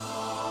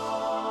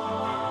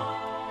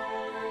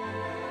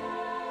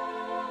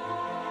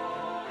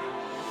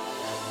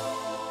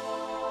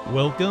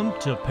Welcome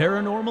to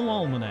Paranormal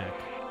Almanac.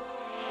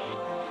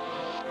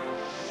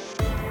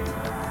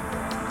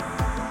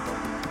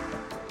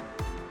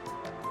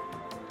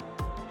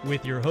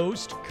 With your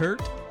host,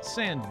 Kurt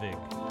Sandvig.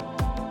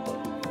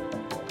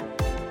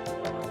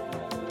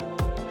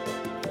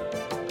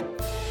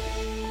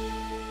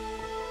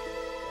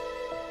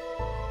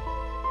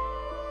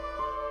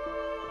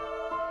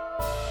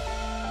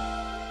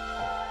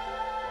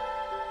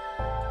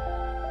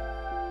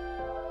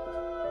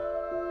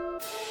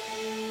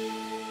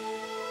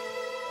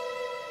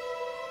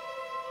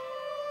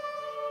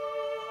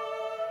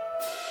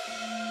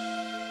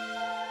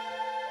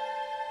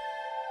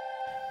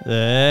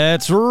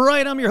 That's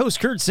right, I'm your host,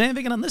 Kurt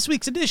Sandvig, and on this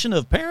week's edition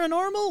of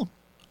Paranormal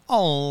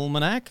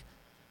Almanac,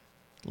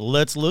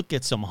 let's look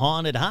at some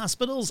haunted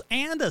hospitals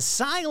and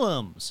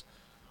asylums.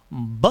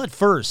 But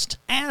first,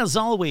 as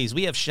always,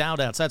 we have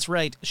shout-outs. That's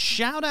right,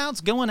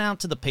 shout-outs going out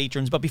to the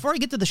patrons. But before I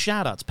get to the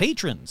shout-outs,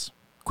 patrons,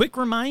 quick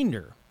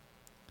reminder,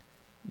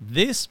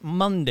 this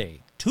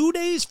Monday, 2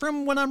 days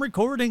from when I'm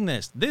recording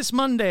this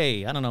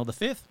Monday, I don't know, the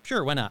 5th?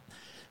 Sure, why not?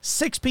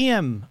 6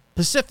 p.m.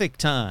 Pacific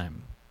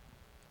time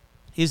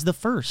is the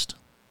first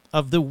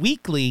of the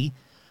weekly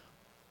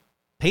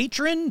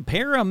Patron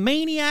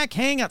Paramaniac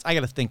Hangouts. I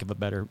got to think of a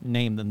better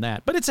name than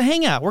that, but it's a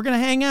hangout. We're going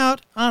to hang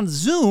out on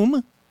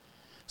Zoom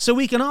so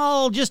we can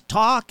all just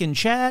talk and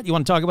chat. You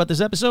want to talk about this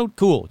episode?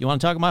 Cool. You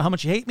want to talk about how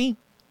much you hate me?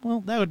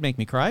 Well, that would make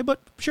me cry, but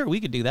sure, we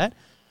could do that.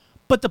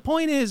 But the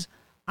point is,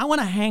 I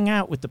want to hang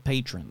out with the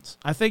patrons.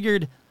 I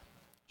figured,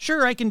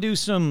 sure, I can do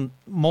some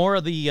more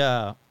of what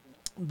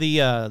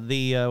did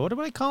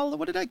I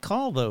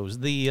call those?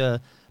 The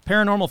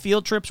paranormal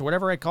field trips or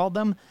whatever I called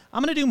them.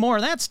 I'm going to do more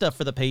of that stuff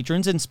for the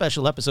patrons and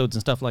special episodes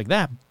and stuff like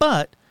that.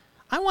 But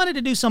I wanted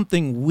to do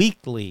something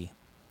weekly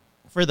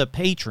for the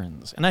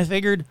patrons. And I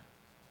figured,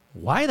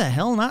 why the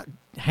hell not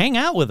hang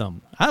out with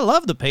them? I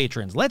love the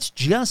patrons. Let's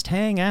just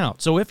hang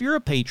out. So if you're a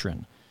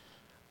patron,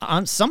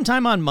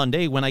 sometime on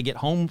Monday when I get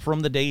home from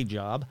the day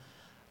job,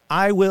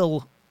 I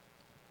will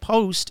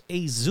post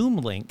a Zoom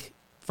link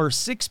for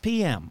 6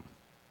 p.m.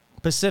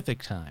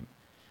 Pacific time.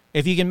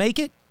 If you can make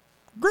it,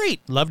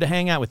 great. Love to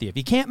hang out with you. If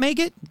you can't make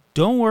it,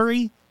 don't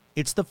worry.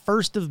 It's the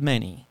first of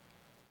many.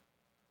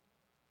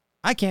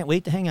 I can't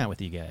wait to hang out with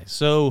you guys.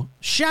 So,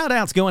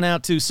 shout-outs going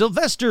out to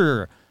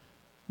Sylvester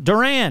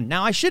Duran.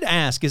 Now, I should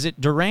ask, is it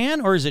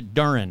Duran or is it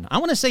Duran? I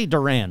want to say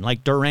Duran,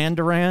 like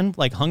Duran,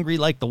 like hungry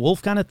like the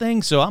wolf kind of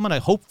thing. So, I'm going to,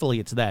 hopefully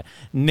it's that.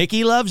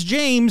 Nikki loves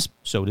James.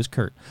 So does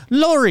Kurt.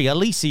 Lori,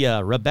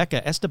 Alicia,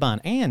 Rebecca,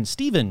 Esteban, Ann,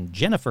 Stephen,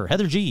 Jennifer,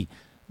 Heather G.,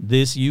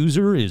 this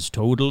user is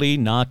totally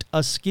not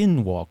a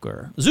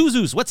skinwalker.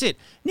 Zuzus, what's it?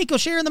 Nico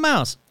Share and the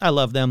Mouse. I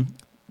love them.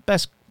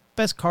 Best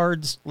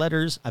cards,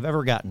 letters I've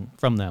ever gotten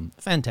from them.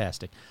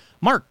 Fantastic.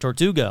 Mark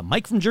Tortuga,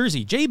 Mike from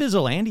Jersey, Jay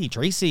Bizzle, Andy,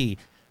 Tracy,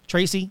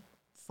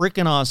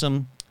 freaking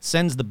awesome.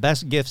 Sends the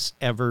best gifts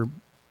ever.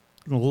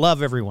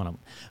 Love every one of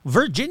them.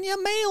 Virginia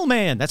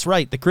Mailman. That's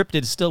right. The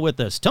cryptid is still with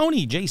us.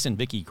 Tony, Jason,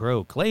 Vicky,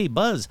 Crow, Clay,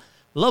 Buzz,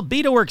 Love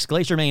Beta Works,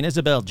 Glacier Main,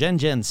 Isabel,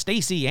 Jen,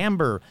 Stacy,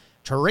 Amber,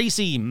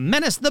 Tracy,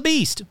 Menace the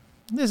Beast.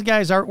 This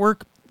guy's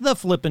artwork, the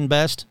flippin'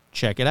 best.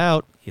 Check it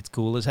out. It's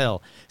cool as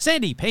hell.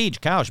 Sandy,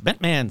 Paige, Couch,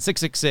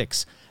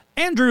 Bentman666,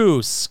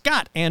 Andrew,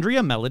 Scott,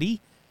 Andrea,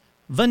 Melody,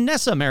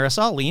 Vanessa,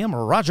 Marisol,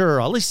 Liam, Roger,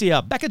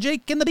 Alicia, Becca,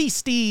 Jake, and the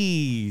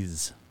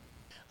Beasties.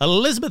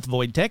 Elizabeth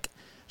Voidtech,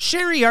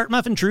 Sherry, Art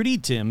Muffin, Trudy,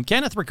 Tim,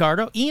 Kenneth,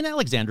 Ricardo, Ian,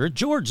 Alexandra,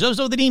 George,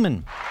 Zozo the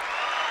Demon.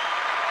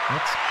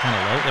 That's kind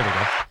of low. There we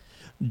go.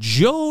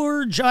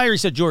 George, I already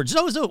said George.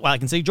 Zozo, well, I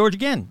can say George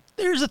again.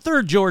 There's a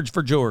third George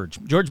for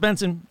George. George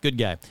Benson, good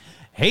guy.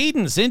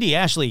 Hayden, Cindy,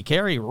 Ashley,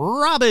 Carrie,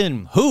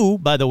 Robin, who,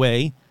 by the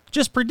way,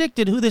 just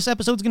predicted who this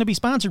episode's going to be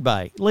sponsored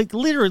by. Like,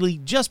 literally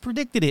just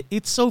predicted it.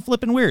 It's so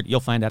flippin' weird. You'll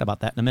find out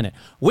about that in a minute.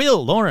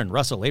 Will, Lauren,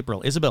 Russell,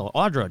 April, Isabel,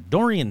 Audra,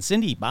 Dorian,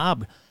 Cindy,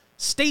 Bob,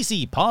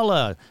 Stacy,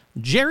 Paula,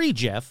 Jerry,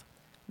 Jeff,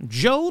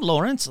 Joe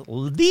Lawrence,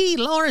 the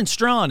Lawrence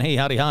Strawn, hey,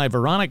 howdy, hi,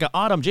 Veronica,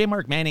 Autumn, J.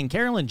 Mark Manning,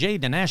 Carolyn, J.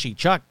 Danashi,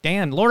 Chuck,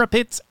 Dan, Laura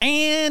Pitts,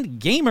 and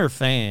Gamer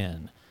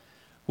Fan.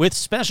 With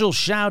special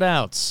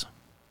shout-outs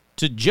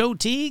to Joe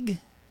Teague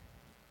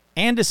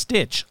and to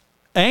Stitch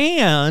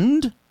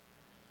and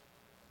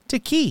to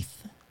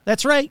Keith.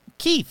 That's right,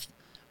 Keith,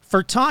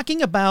 for talking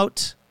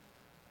about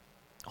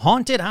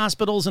haunted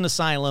hospitals and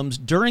asylums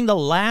during the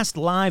last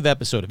live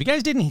episode. If you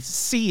guys didn't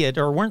see it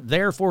or weren't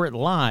there for it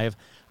live,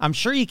 I'm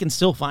sure you can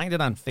still find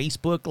it on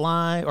Facebook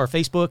Live or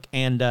Facebook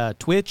and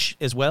Twitch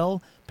as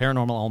well.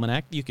 Paranormal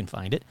Almanac, you can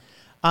find it.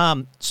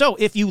 So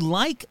if you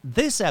like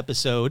this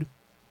episode,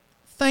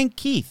 thank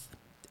Keith.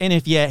 And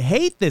if you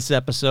hate this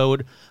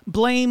episode,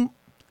 blame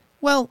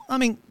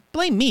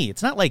me.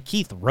 It's not like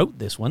Keith wrote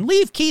this one.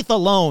 Leave Keith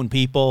alone,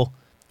 people.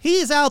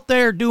 He's out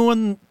there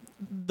doing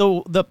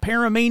the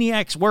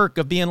paramaniac's work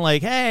of being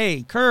like,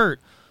 hey,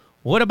 Kurt,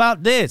 what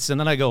about this? And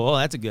then I go, oh,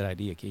 that's a good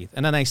idea, Keith.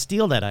 And then I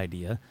steal that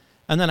idea.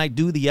 And then I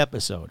do the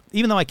episode,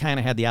 even though I kind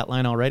of had the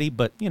outline already.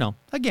 But,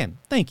 again,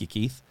 thank you,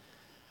 Keith.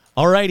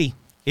 Alrighty,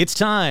 it's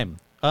time.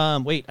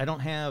 Wait,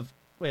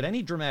 I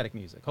need dramatic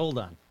music. Hold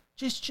on.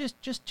 Just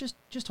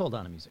hold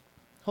on to music.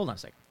 Hold on a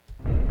second.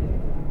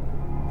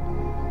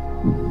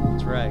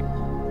 right.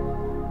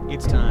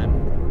 It's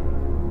time.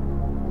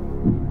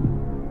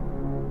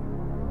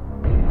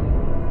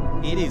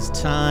 It is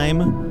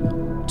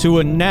time to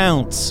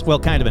announce, well,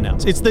 kind of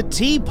announce. It's the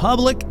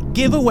TeePublic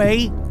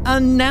giveaway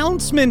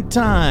announcement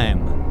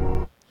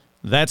time.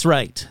 That's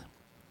right.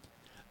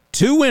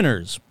 2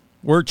 winners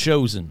were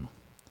chosen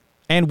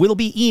and will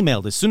be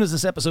emailed as soon as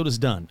this episode is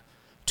done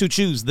to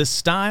choose the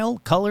style,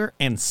 color,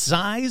 and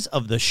size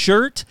of the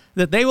shirt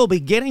that they will be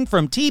getting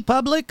from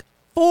TeePublic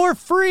for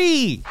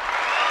free.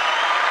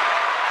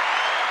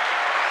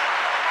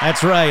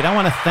 That's right. I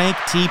want to thank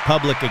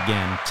TeePublic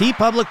again.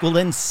 TeePublic will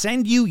then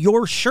send you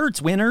your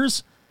shirts,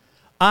 winners.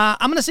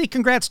 I'm going to say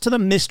congrats to the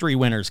mystery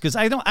winners because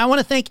I want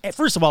to thank,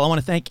 first of all, I want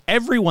to thank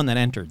everyone that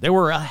entered. There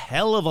were a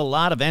hell of a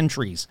lot of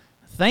entries.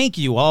 Thank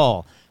you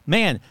all.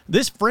 Man,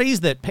 this phrase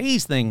that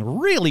pays thing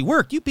really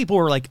worked. You people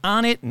were like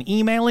on it and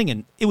emailing,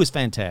 and it was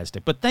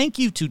fantastic. But thank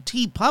you to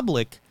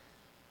TeePublic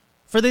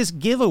for this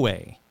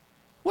giveaway.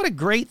 What a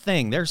great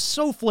thing. They're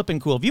so flippin'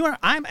 cool.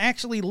 I'm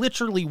actually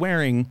literally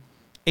wearing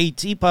a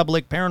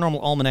TeePublic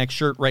Paranormal Almanac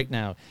shirt right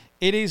now.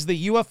 It is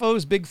the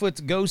UFOs,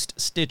 Bigfoot's Ghost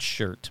Stitch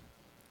shirt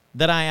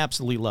that I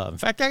absolutely love. In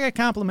fact, I got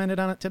complimented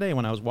on it today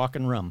when I was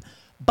walking rum.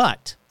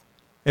 But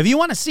if you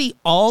want to see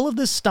all of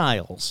the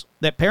styles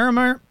that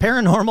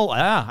Paranormal,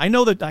 I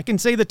know that I can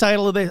say the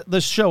title of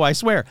the show, I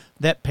swear,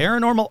 that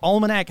Paranormal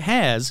Almanac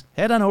has,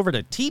 head on over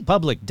to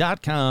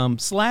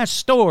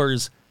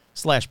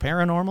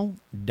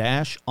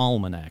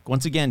teepublic.com/stores/paranormal-almanac.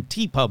 Once again,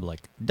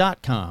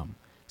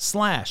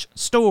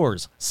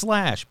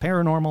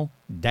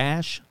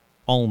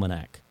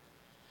 teepublic.com/stores/paranormal-almanac.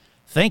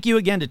 Thank you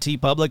again to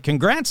TeePublic.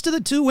 Congrats to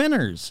the 2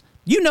 winners.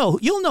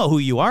 You'll know who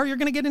you are. You're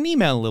going to get an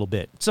email in a little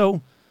bit.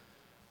 So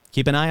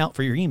keep an eye out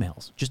for your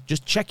emails.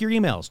 Just check your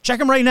emails. Check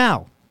them right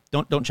now.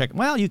 Don't check them.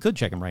 Well, you could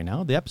check them right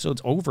now. The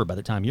episode's over by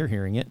the time you're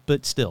hearing it,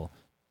 but still,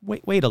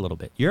 wait a little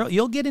bit.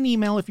 You'll get an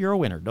email if you're a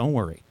winner. Don't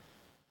worry.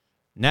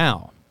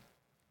 Now,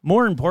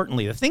 more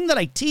importantly, the thing that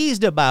I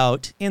teased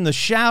about in the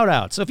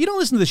shout-out. So if you don't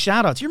listen to the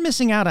shout-outs, you're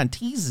missing out on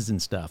teases and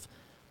stuff.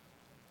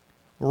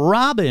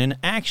 Robin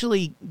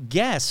actually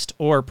guessed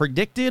or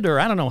predicted, or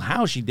I don't know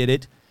how she did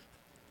it,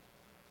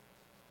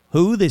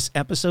 who this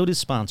episode is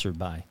sponsored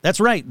by.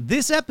 That's right.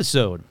 This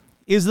episode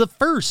is the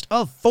first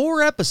of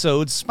 4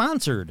 episodes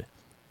sponsored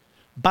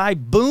by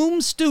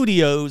Boom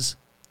Studios'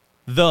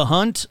 The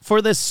Hunt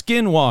for the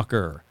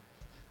Skinwalker.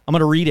 I'm going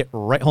to read it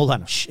right. Hold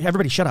on.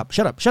 Everybody shut up,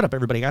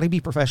 everybody. Got to be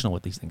professional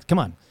with these things. Come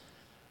on. I'm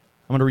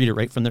going to read it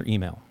right from their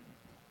email.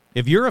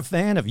 If you're a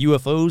fan of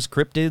UFOs,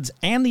 cryptids,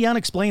 and the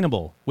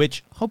unexplainable,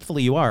 which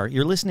hopefully you are,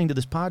 you're listening to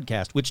this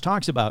podcast, which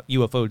talks about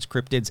UFOs,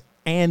 cryptids,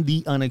 and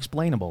the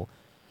unexplainable,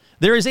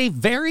 there is a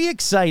very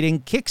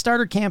exciting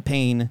Kickstarter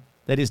campaign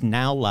that is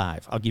now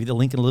live. I'll give you the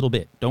link in a little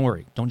bit. Don't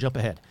worry. Don't jump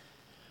ahead.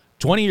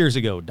 20 years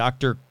ago,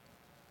 Dr.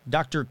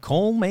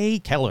 Cole May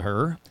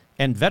Kelleher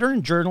and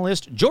veteran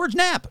journalist George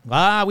Knapp,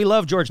 we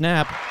love George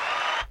Knapp,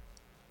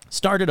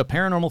 started a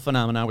paranormal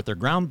phenomenon with their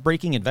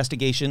groundbreaking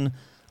investigation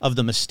of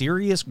the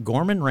mysterious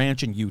Gorman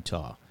Ranch in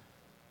Utah,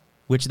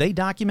 which they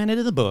documented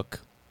in the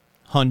book,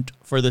 Hunt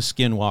for the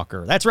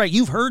Skinwalker. That's right,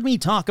 you've heard me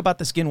talk about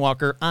the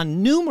Skinwalker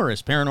on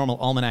numerous Paranormal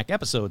Almanac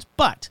episodes,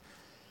 but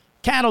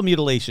cattle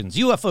mutilations,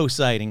 UFO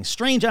sightings,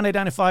 strange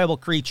unidentifiable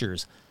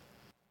creatures.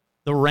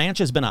 The ranch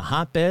has been a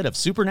hotbed of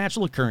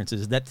supernatural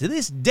occurrences that to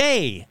this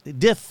day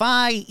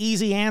defy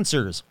easy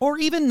answers, or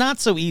even not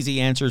so easy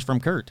answers from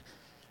Kurt.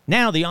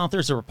 Now the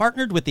authors are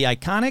partnered with the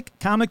iconic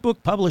comic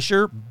book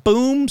publisher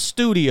Boom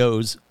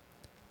Studios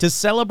to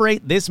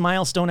celebrate this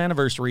milestone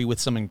anniversary with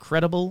some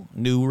incredible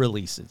new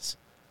releases.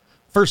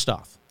 First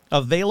off,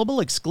 available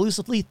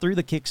exclusively through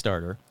the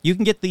Kickstarter, you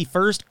can get the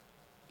first,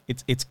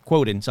 it's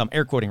quoted, so I'm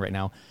air quoting right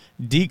now,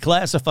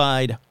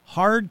 declassified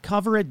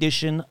hardcover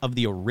edition of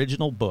the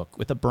original book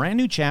with a brand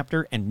new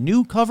chapter and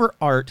new cover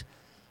art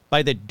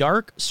by the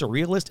dark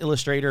surrealist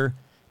illustrator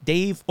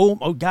Dave,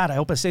 oh God, I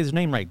hope I say his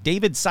name right.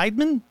 David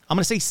Seidman? I'm going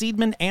to say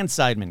Seidman and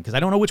Seidman because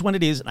I don't know which one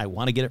it is and I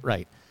want to get it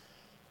right.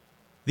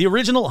 The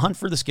original Hunt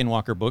for the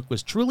Skinwalker book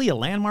was truly a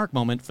landmark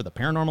moment for the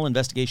paranormal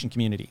investigation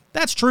community.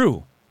 That's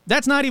true.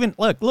 That's not even,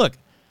 look.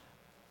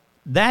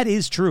 That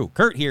is true.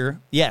 Kurt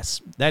here,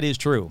 yes, that is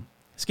true.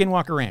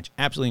 Skinwalker Ranch,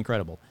 absolutely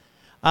incredible.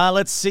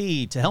 Let's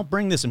see. To help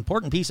bring this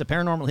important piece of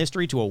paranormal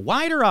history to a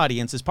wider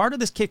audience as part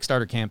of this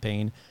Kickstarter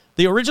campaign,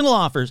 the original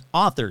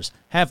authors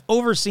have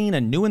overseen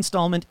a new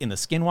installment in the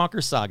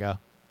Skinwalker saga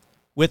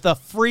with a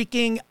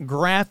freaking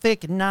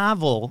graphic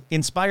novel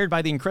inspired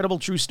by the incredible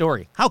true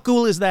story. How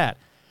cool is that?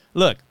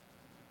 Look,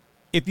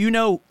 if you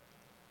know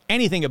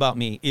anything about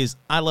me, is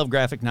I love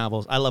graphic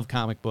novels. I love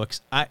comic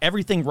books.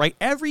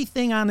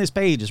 Everything on this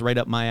page is right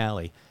up my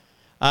alley.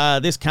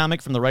 This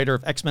comic from the writer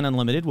of X-Men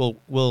Unlimited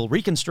will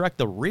reconstruct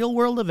the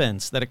real-world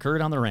events that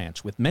occurred on the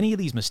ranch, with many of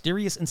these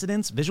mysterious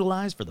incidents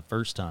visualized for the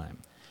first time.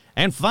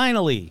 And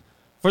finally,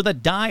 for the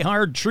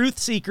die-hard truth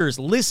seekers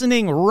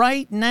listening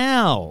right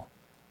now,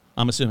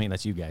 I'm assuming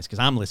that's you guys, because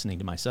I'm listening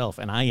to myself,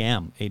 and I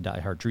am a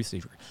die-hard truth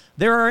seeker.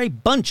 There are a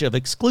bunch of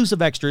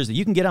exclusive extras that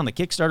you can get on the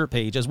Kickstarter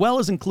page, as well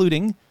as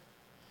including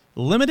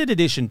limited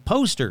edition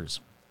posters,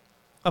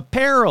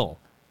 apparel,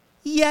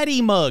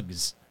 Yeti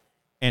mugs.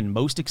 And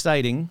most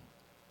exciting,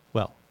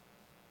 well,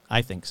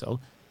 I think so,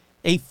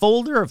 a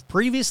folder of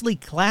previously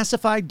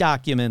classified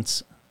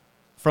documents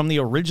from the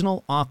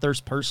original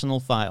author's personal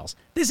files.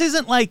 This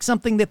isn't like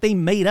something that they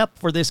made up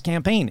for this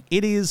campaign.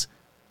 It is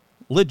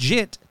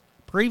legit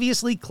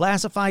previously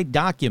classified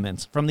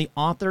documents from the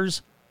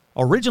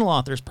original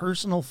author's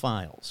personal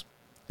files.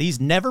 These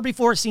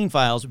never-before-seen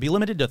files will be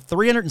limited to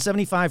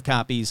 375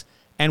 copies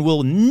and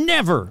will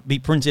never be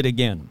printed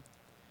again.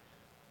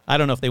 I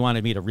don't know if they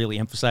wanted me to really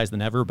emphasize the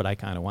never, but I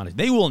kind of wanted.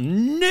 They will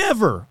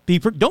never be.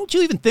 Don't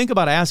you even think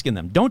about asking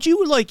them. Don't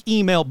you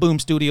email Boom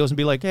Studios and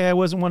be like, hey, I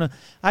was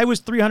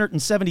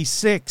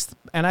 376th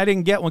and I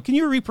didn't get one. Can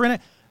you reprint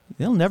it?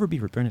 They'll never be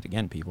reprinted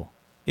again, people.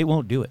 It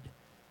won't do it.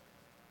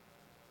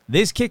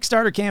 This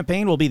Kickstarter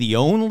campaign will be the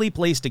only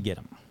place to get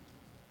them.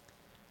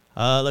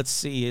 Let's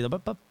see.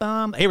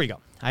 Here we go.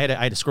 I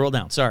had to scroll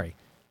down. Sorry.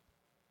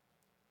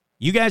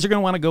 You guys are going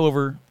to want to go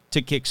over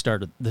to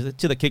Kickstarter,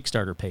 to the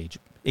Kickstarter page.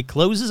 It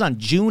closes on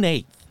June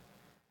 8th.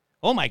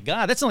 Oh my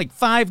God, that's in like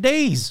 5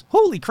 days.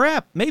 Holy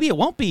crap. Maybe it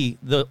won't be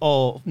the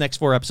next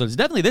 4 episodes. It's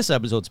definitely this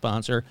episode's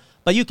sponsor.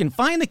 But you can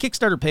find the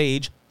Kickstarter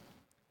page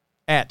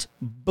at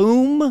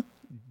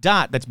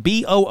that's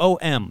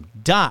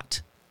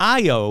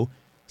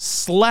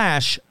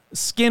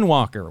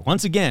boom.io/Skinwalker.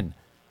 Once again,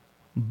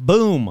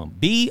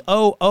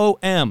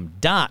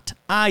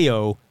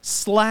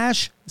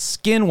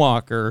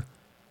 boom.io/Skinwalker.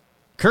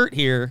 Kurt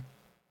here.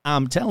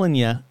 I'm telling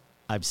you,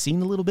 I've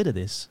seen a little bit of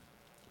this.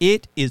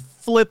 It is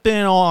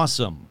flipping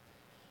awesome.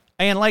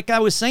 And like I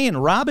was saying,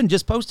 Robin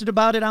just posted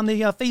about it on the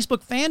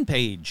Facebook fan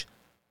page.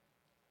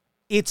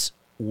 It's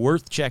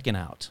worth checking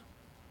out.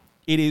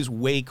 It is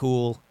way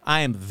cool.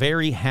 I am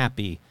very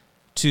happy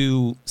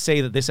to say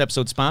that this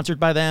episode's sponsored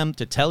by them,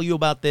 to tell you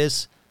about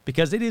this,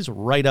 because it is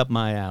right up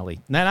my alley.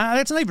 Now,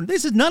 that's not even,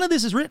 none of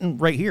this is written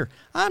right here.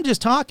 I'm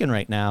just talking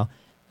right now.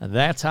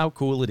 That's how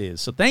cool it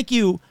is. So thank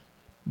you,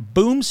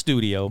 Boom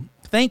Studio.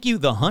 Thank you,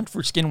 The Hunt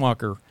for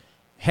Skinwalker.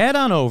 Head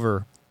on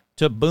over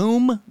to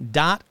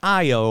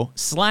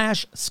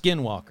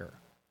boom.io/Skinwalker.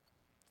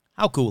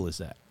 How cool is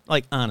that?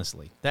 Like,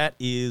 honestly, that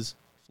is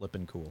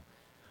flipping cool.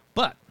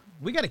 But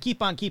we got to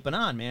keep on keeping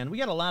on, man. We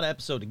got a lot of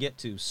episode to get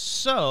to.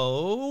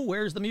 So,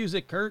 where's the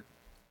music, Kurt?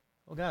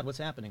 Oh, God, what's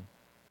happening?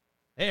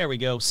 There we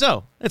go.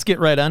 So, let's get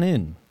right on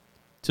in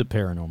to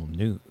paranormal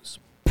news.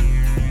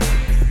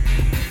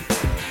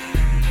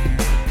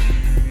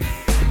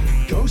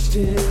 Ghosts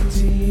and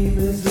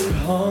demons that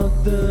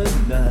haunt the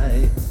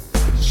night.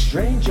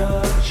 Strange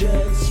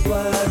objects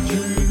fly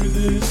through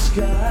the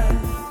sky.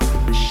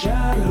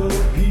 Shadow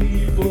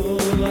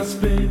people are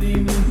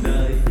spending the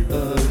night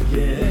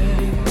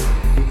again.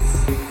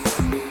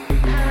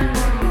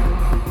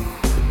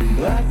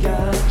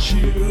 Black-eyed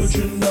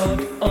children knock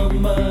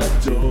on my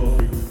door.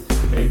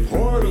 A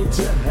portal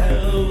to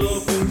hell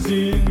opens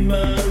in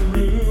my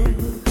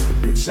room.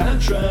 Time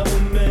travel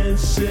man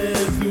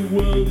says the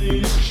world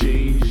is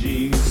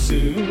changing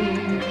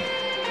soon.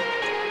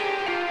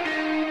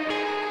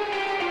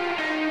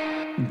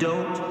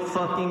 Don't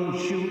fucking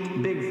shoot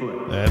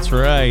Bigfoot. That's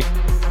right.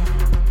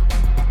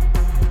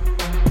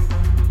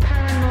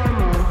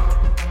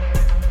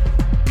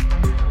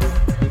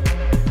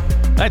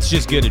 That's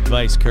just good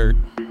advice, Kurt.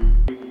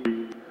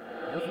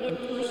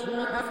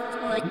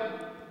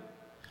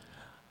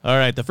 All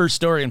right, the first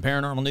story in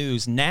paranormal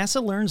news.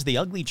 NASA learns the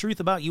ugly truth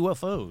about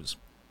UFOs.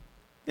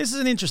 This is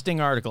an interesting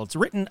article. It's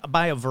written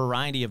by a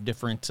variety of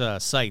different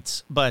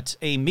sites, but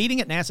a meeting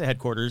at NASA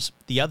headquarters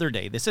the other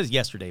day, this says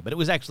yesterday, but it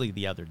was actually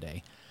the other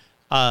day.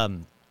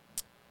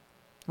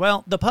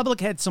 Well, the public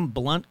had some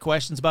blunt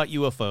questions about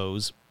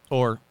UFOs,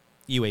 or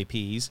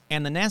UAPs,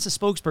 and the NASA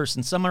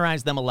spokesperson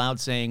summarized them aloud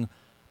saying,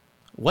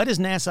 "What is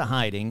NASA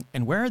hiding,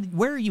 and where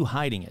are you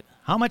hiding it?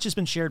 How much has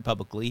been shared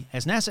publicly?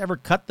 Has NASA ever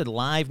cut the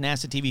live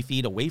NASA TV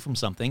feed away from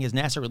something? Has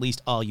NASA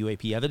released all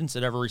UAP evidence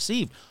it ever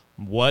received?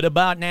 What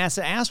about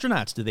NASA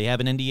astronauts? Do they have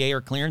an NDA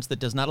or clearance that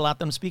does not allow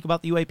them to speak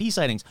about the UAP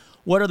sightings?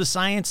 What are the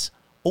science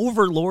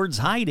overlords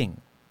hiding?"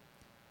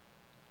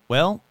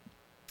 Well,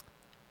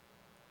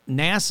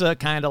 NASA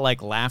kind of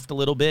laughed a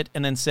little bit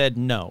and then said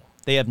no.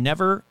 They have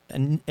never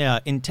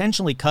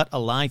intentionally cut a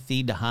live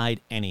feed to hide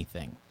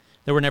anything.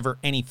 There were never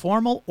any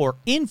formal or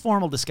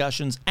informal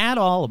discussions at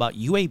all about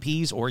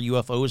UAPs or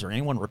UFOs or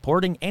anyone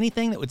reporting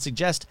anything that would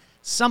suggest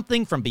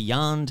something from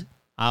beyond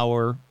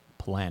our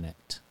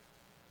planet.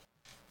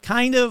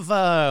 Kind of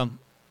a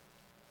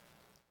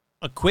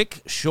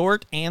quick,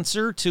 short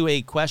answer to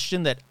a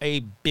question that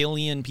 1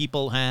 billion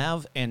people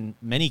have and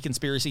many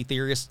conspiracy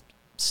theorists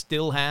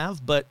still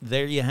have, but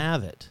there you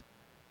have it.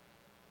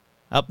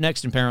 Up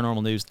next in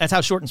paranormal news, that's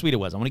how short and sweet it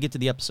was. I want to get to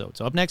the episode.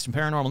 So up next in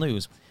paranormal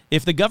news,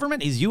 if the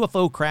government is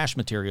UFO crash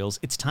materials,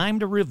 it's time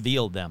to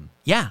reveal them.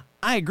 Yeah,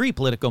 I agree,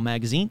 Politico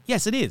magazine.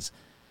 Yes, it is.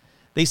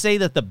 They say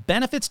that the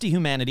benefits to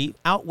humanity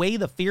outweigh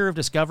the fear of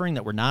discovering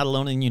that we're not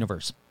alone in the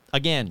universe.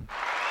 Again,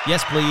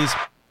 yes, please.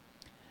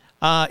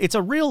 It's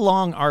a real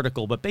long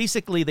article, but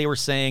basically they were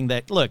saying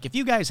that, look, if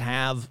you guys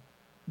have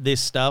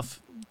this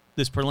stuff,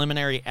 this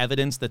preliminary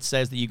evidence that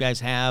says that you guys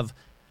have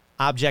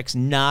objects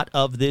not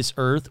of this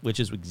earth, which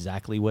is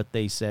exactly what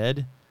they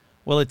said.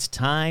 Well, it's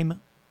time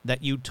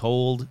that you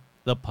told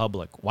the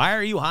public. Why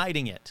are you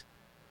hiding it?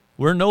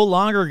 We're no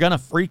longer going to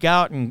freak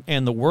out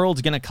and the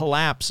world's going to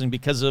collapse and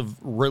because of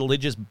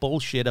religious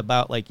bullshit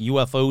about like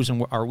UFOs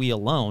and are we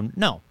alone?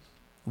 No,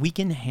 we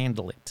can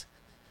handle it.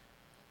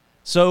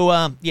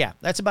 So, yeah,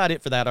 that's about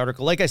it for that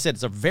article. Like I said,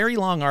 it's a very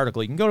long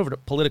article. You can go over to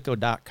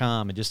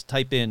Politico.com and just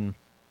type in,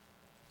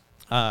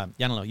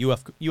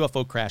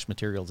 UFO crash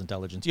materials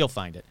intelligence. You'll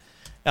find it.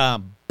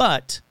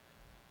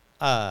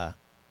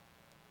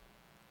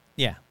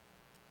 Yeah,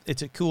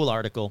 it's a cool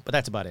article, but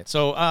that's about it.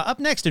 So, up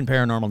next in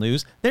paranormal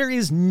news, there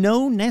is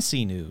no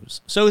Nessie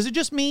news. So, is it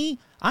just me?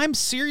 I'm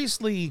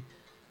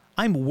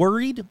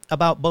worried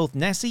about both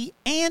Nessie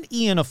and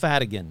Ian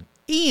O'Fadigan.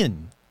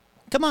 Ian,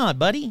 come on,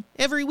 buddy.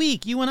 Every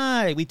week, you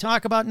and we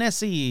talk about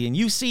Nessie, and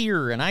you see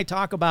her, and I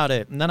talk about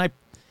it, and then I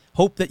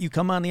hope that you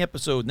come on the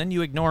episode, and then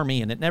you ignore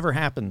me, and it never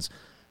happens.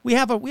 We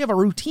have a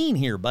routine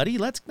here, buddy.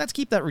 Let's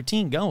keep that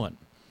routine going.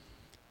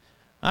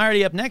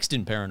 Alrighty, up next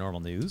in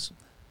paranormal news.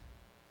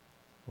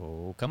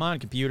 Oh, come on,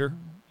 computer.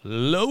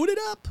 Load it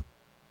up.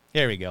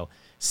 There we go.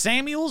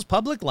 Samuel's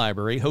Public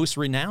Library hosts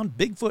renowned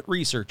Bigfoot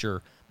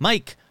researcher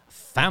Mike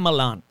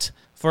Familant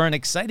for an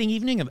exciting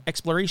evening of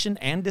exploration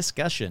and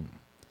discussion.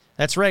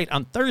 That's right,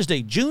 on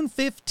Thursday, June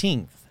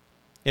 15th.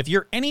 If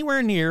you're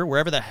anywhere near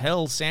wherever the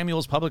hell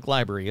Samuel's Public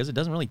Library is, it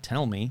doesn't really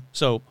tell me,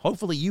 so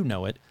hopefully you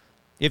know it.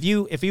 If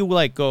you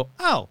like go,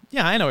 oh,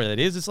 yeah, I know where that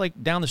is. It's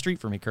like down the street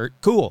from me, Kurt.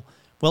 Cool.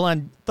 Well,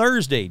 on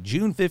Thursday,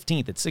 June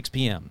 15th at 6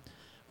 p.m.,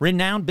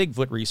 renowned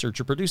Bigfoot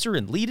researcher, producer,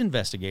 and lead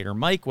investigator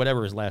Mike,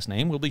 whatever his last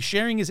name, will be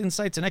sharing his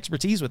insights and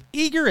expertise with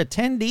eager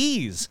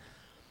attendees.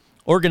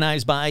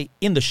 Organized by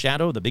In the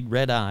Shadow, the Big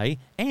Red Eye,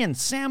 and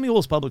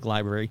Samuel's Public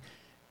Library,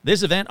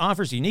 this event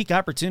offers a unique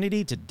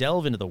opportunity to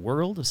delve into the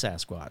world of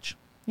Sasquatch.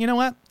 You know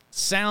what?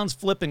 Sounds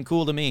flippin'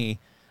 cool to me.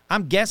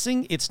 I'm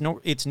guessing it's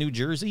New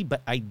Jersey,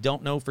 but I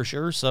don't know for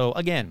sure. So,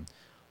 again,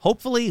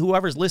 hopefully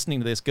whoever's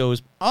listening to this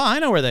goes, oh, I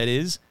know where that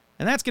is.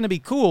 And that's going to be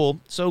cool,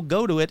 so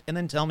go to it and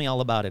then tell me all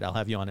about it. I'll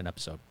have you on an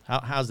episode.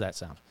 How's that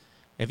sound?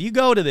 If you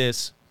go to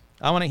this,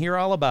 I want to hear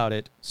all about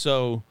it,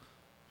 so,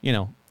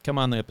 come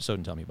on the episode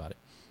and tell me about it.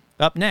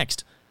 Up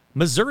next,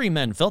 Missouri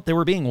men felt they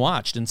were being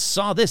watched and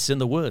saw this in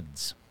the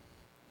woods.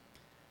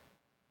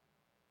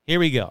 Here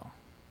we go.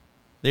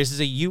 This is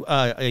a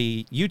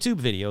YouTube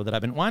video that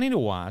I've been wanting to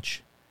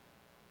watch,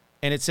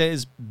 and it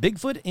says,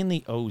 Bigfoot in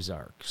the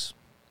Ozarks.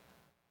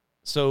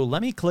 So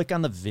let me click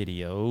on the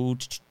video.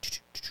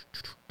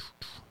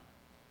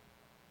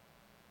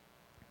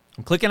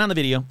 I'm clicking on the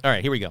video. All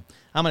right, here we go.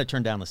 I'm going to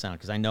turn down the sound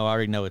because I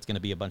already know it's going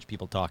to be a bunch of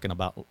people talking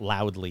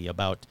loudly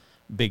about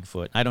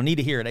Bigfoot. I don't need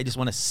to hear it. I just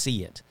want to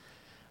see it.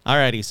 All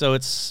righty, so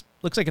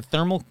looks like a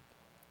thermal.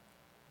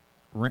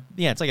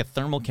 Yeah, it's like a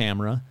thermal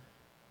camera.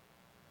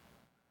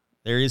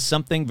 There is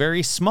something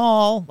very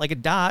small, like a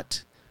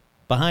dot,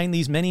 behind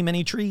these many,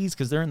 many trees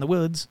because they're in the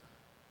woods.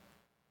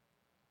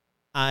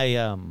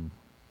 Yeah,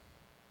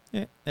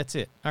 that's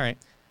it. All right.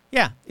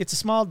 Yeah, it's a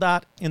small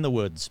dot in the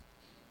woods.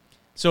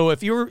 So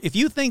if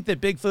you think that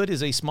Bigfoot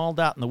is a small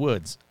dot in the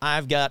woods,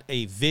 I've got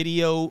a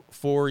video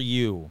for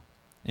you.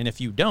 And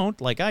if you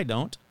don't, like I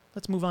don't,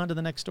 let's move on to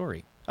the next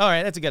story. All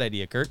right, that's a good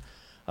idea, Kurt.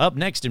 Up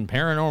next in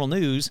paranormal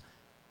news,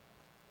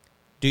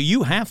 do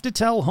you have to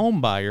tell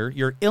homebuyer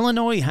your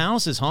Illinois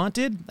house is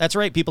haunted? That's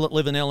right, people that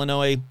live in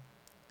Illinois.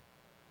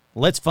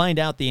 Let's find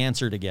out the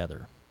answer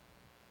together.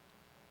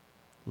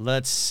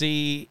 Let's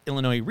see.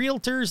 Illinois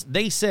realtors,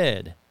 they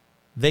said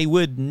they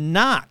would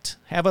not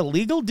have a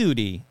legal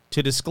duty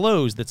to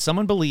disclose that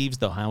someone believes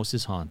the house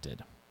is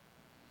haunted.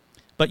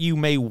 But you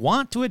may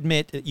want to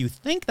admit that you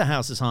think the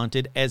house is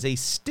haunted as a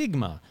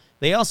stigma.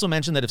 They also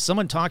mentioned that if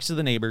someone talks to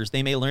the neighbors,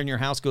 they may learn your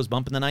house goes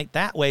bump in the night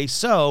that way.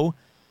 So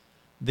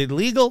the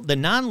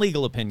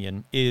non-legal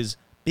opinion is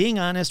being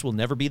honest will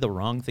never be the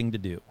wrong thing to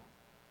do.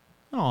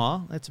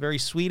 Aw, that's a very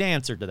sweet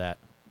answer to that.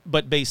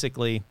 But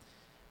basically,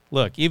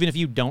 look, even if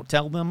you don't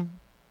tell them,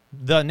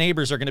 the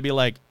neighbors are going to be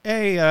like,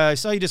 hey, I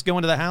saw you just go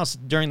into the house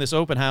during this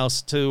open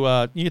house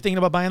to, you're thinking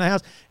about buying the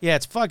house? Yeah,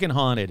 it's fucking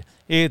haunted.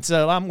 It's,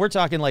 we're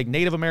talking like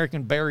Native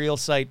American burial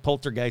site,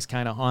 poltergeist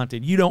kind of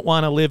haunted. You don't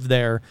want to live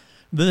there.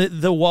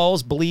 The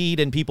walls bleed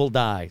and people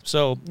die.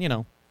 So,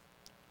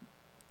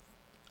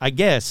 I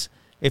guess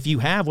if you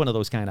have one of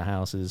those kind of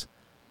houses,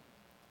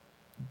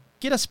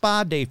 get a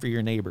spa day for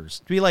your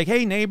neighbors. Be like,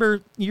 hey,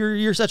 neighbor,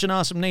 you're such an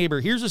awesome neighbor.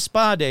 Here's a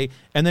spa day.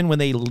 And then when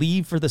they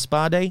leave for the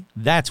spa day,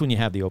 that's when you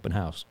have the open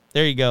house.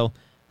 There you go.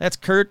 That's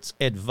Kurt's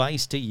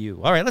advice to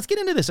you. All right, let's get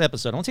into this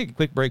episode. I'll take a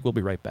quick break. We'll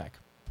be right back.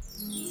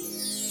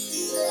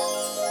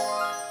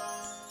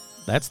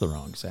 That's the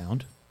wrong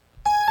sound.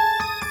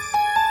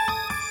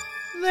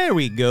 There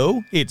we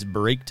go. It's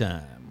break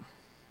time.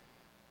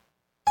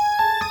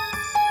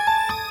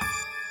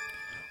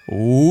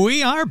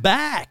 We are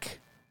back.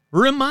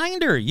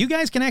 Reminder, you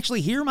guys can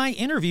actually hear my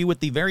interview with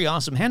the very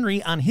awesome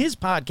Henry on his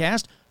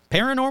podcast,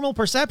 Paranormal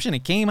Perception.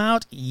 It came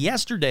out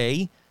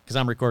yesterday, because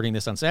I'm recording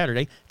this on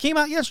Saturday. Came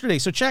out yesterday,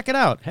 so check it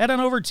out. Head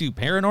on over to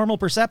Paranormal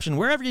Perception,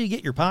 wherever you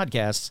get your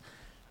podcasts.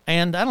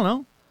 And I don't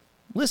know,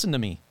 listen to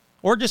me.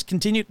 Or just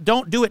continue.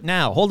 Don't do it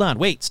now. Hold on.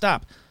 Wait,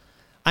 stop.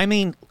 I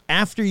mean,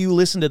 after you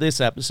listen to this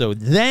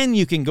episode, then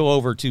you can go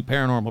over to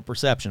Paranormal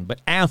Perception.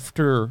 But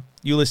after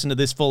you listen to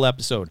this full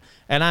episode,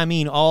 and I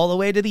mean all the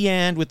way to the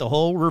end with the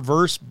whole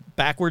reverse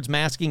backwards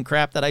masking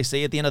crap that I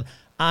say at the end of,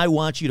 I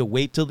want you to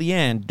wait till the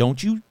end.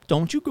 Don't you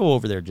go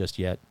over there just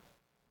yet.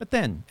 But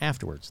then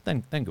afterwards,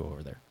 then go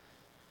over there.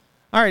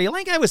 All right,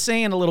 like I was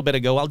saying a little bit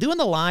ago, I'll do in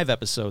the live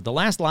episode, the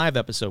last live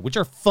episode, which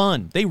are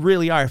fun. They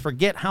really are. I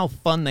forget how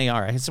fun they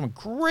are. I had some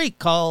great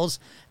calls,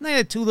 and I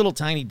had two little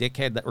tiny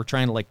dickhead that were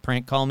trying to, like,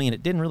 prank call me, and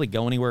it didn't really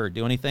go anywhere or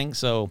do anything,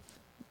 so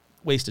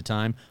waste of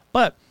time.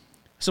 But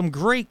some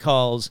great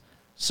calls,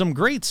 some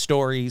great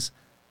stories.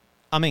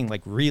 I mean,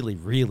 like, really,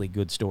 really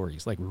good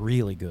stories. Like,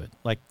 really good.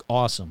 Like,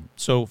 awesome.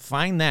 So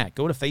find that.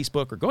 Go to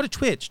Facebook or go to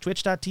Twitch,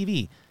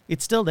 twitch.tv.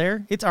 It's still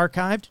there. It's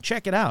archived.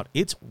 Check it out.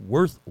 It's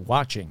worth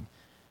watching,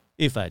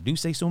 if I do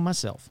say so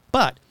myself.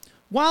 But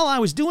while I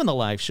was doing the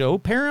live show,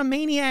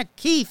 Paramaniac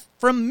Keith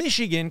from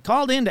Michigan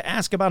called in to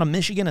ask about a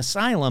Michigan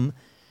asylum.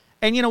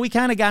 And, we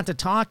kind of got to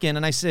talking,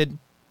 and I said,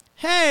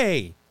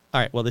 hey. All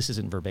right, well, this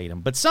isn't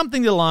verbatim, but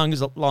something along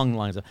the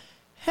lines of,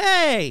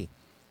 hey,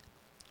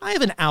 I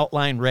have an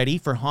outline ready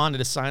for haunted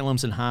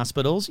asylums and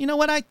hospitals. You know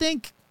what I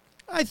think?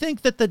 I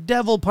think that The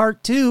Devil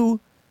Part 2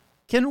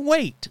 can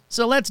wait.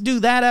 So let's do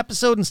that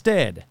episode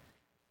instead.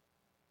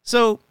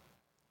 So,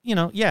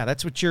 yeah,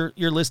 that's what you're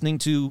listening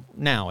to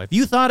now. If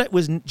you thought it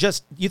was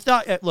just,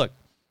 look,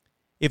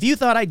 if you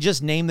thought I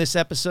just named this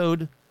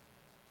episode,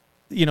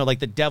 like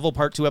the Devil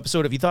Part 2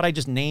 episode, if you thought I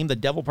just named the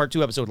Devil Part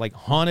 2 episode, like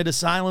haunted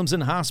asylums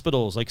and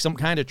hospitals, like some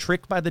kind of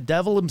trick by the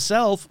devil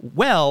himself,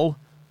 well,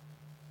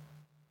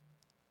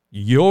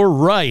 you're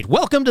right.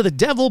 Welcome to the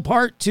Devil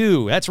Part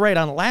 2. That's right.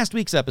 On last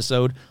week's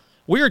episode,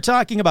 we were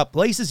talking about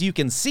places you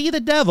can see the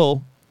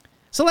devil.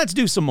 So let's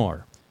do some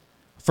more.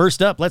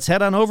 First up, let's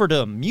head on over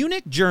to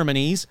Munich,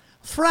 Germany's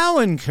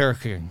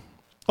Frauenkirche,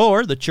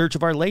 or the Church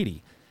of Our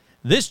Lady.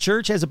 This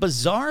church has a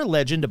bizarre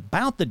legend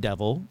about the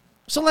devil,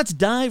 so let's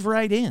dive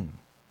right in.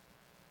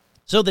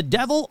 So the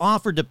devil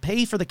offered to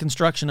pay for the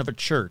construction of a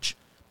church,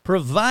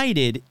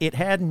 provided it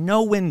had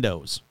no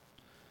windows.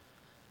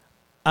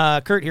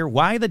 Kurt here,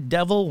 why the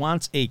devil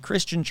wants a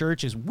Christian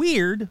church is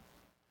weird,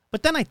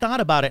 but then I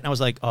thought about it and I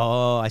was like,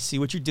 oh, I see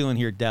what you're doing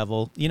here,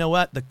 devil. You know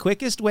what? The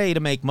quickest way to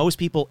make most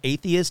people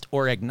atheist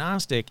or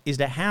agnostic is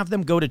to have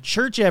them go to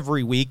church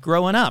every week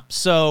growing up.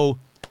 So,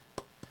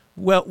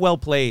 well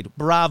played.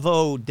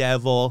 Bravo,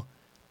 devil.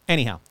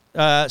 Anyhow,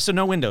 so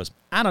no windows.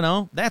 I don't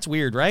know. That's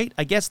weird, right?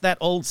 I guess that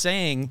old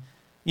saying,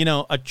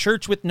 a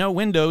church with no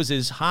windows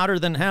is hotter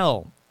than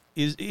hell.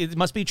 It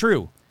must be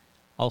true.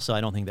 Also,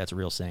 I don't think that's a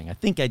real saying. I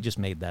think I just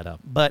made that up.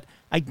 But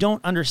I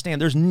don't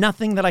understand. There's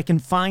nothing that I can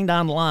find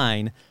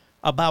online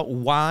about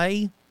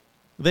why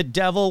the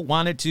devil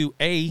wanted to,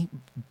 A,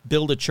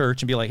 build a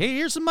church and be like, hey,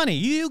 here's some money.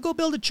 You go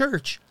build a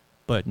church.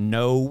 But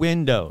no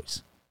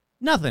windows.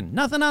 Nothing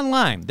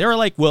online. They were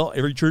like, well,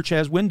 every church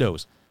has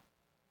windows.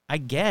 I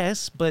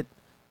guess, but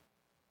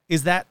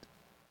is that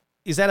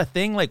a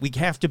thing? Like, we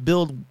have to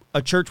build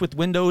a church with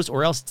windows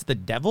or else it's the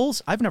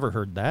devil's? I've never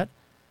heard that.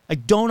 I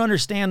don't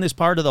understand this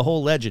part of the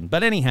whole legend.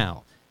 But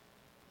anyhow,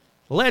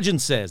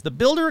 legend says the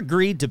builder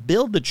agreed to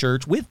build the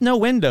church with no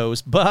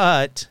windows,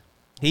 but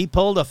he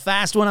pulled a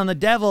fast one on the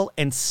devil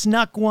and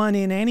snuck one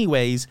in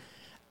anyways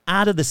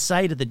out of the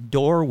sight of the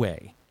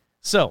doorway.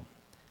 So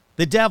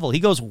the devil, he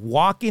goes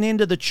walking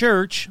into the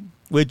church,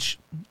 which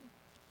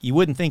you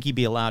wouldn't think he'd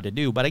be allowed to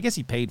do, but I guess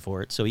he paid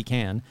for it, so he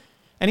can.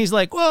 And he's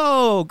like,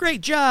 whoa, great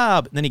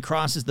job. And then he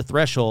crosses the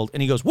threshold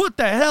and he goes, what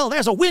the hell?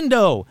 There's a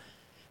window.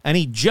 And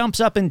he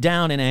jumps up and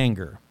down in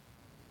anger.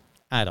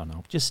 I don't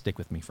know. Just stick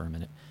with me for a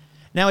minute.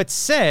 Now, it's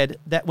said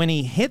that when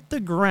he hit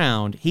the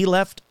ground, he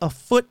left a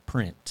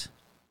footprint.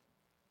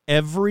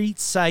 Every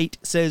site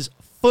says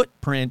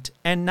footprint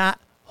and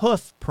not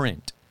hoof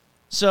print.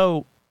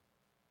 So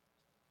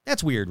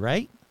that's weird,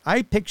 right? When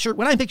I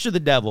picture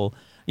the devil,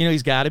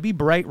 he's got to be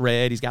bright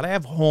red. He's got to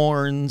have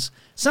horns.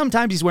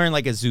 Sometimes he's wearing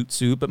like a zoot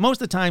suit, but most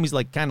of the time he's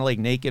like kind of like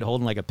naked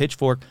holding like a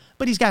pitchfork.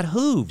 But he's got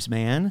hooves,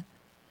 man.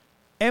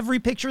 Every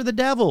picture of the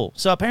devil.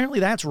 So apparently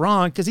that's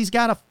wrong because he's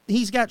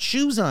got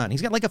shoes on.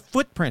 He's got like a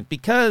footprint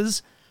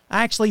because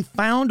I actually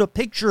found a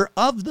picture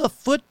of the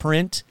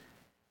footprint.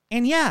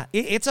 And yeah,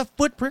 it's a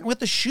footprint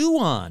with a shoe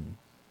on.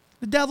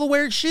 The devil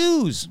wears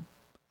shoes.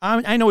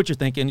 I know what you're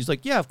thinking. He's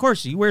like, yeah, of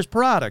course he wears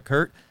Prada,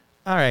 Kurt.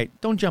 All right,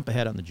 don't jump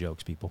ahead on the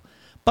jokes, people.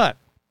 But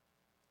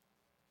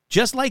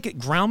just like at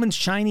Grauman's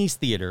Chinese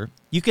Theater,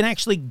 you can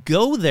actually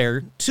go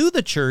there to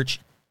the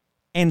church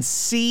and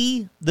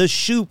see the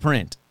shoe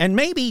print and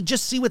maybe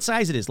just see what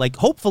size it is. Like,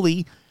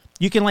 hopefully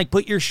you can like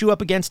put your shoe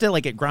up against it,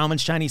 like at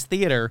Grauman's Chinese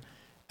Theater,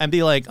 and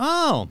be like,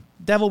 oh,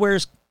 devil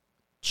wears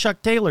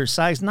Chuck Taylor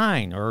size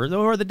 9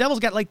 or the devil's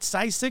got like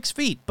size 6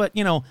 feet. But,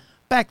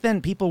 back then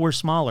people were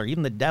smaller,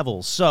 even the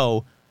devils.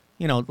 So,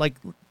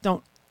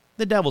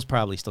 the devil's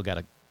probably still got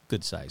a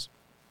good size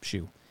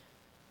shoe.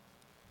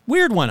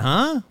 Weird one,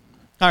 huh?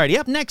 Alrighty,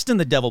 up next in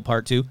the Devil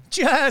Part 2.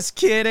 Just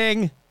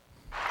kidding.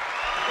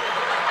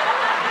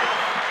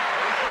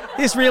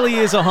 This really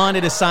is a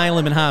haunted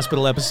asylum and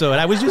hospital episode.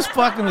 I was just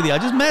fucking with you. I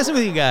was just messing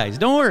with you guys.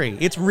 Don't worry.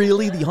 It's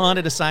really the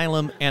haunted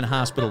asylum and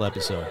hospital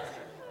episode.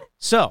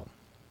 So,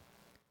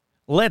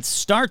 let's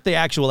start the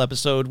actual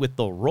episode with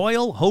the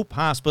Royal Hope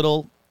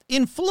Hospital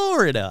in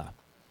Florida.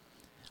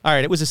 All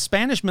right, it was a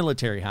Spanish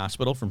military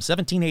hospital from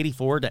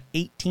 1784 to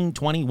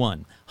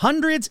 1821.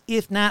 Hundreds,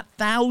 if not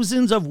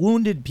thousands, of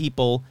wounded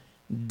people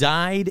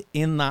died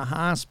in the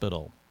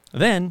hospital.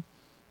 Then,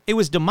 it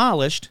was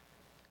demolished.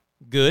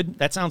 Good.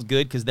 That sounds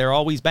good because they're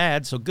always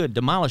bad, so good.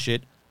 Demolish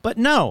it. But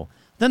no.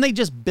 Then they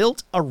just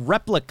built a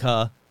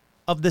replica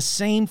of the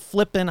same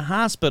flippin'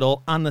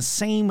 hospital on the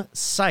same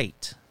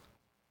site.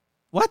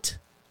 What?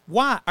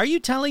 Why? Are you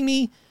telling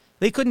me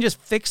they couldn't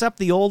just fix up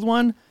the old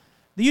one?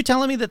 Are you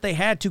telling me that they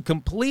had to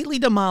completely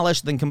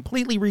demolish, then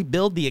completely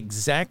rebuild the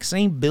exact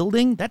same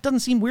building? That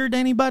doesn't seem weird to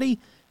anybody.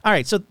 All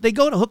right, so they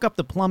go to hook up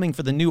the plumbing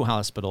for the new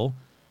hospital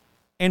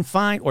and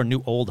find, or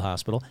new old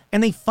hospital,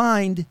 and they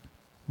find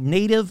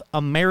Native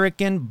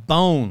American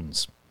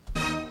bones.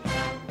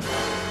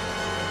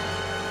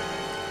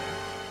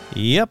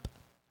 Yep.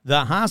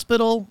 The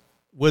hospital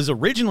was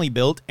originally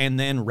built and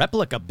then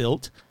replica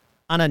built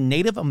on a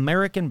Native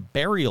American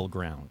burial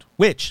ground,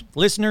 which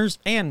listeners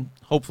and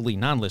hopefully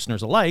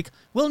non-listeners alike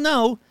will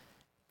know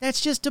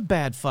that's just a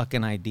bad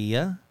fucking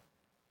idea.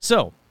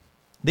 So,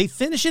 they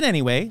finish it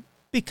anyway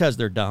because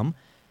they're dumb,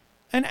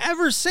 and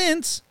ever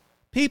since,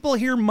 people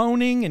hear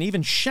moaning and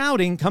even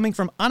shouting coming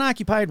from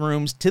unoccupied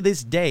rooms to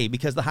this day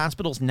because the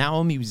hospital's now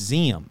a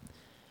museum.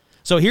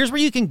 So here's where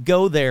you can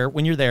go there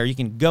when you're there. You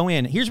can go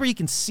in. Here's where you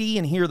can see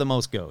and hear the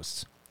most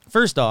ghosts.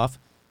 First off,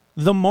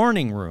 the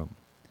morning room.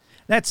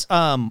 That's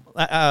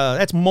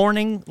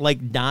mourning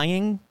like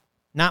dying,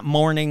 not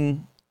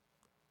mourning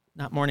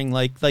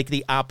like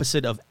the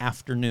opposite of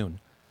afternoon.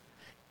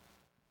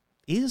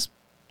 Is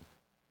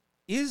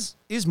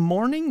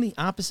morning the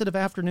opposite of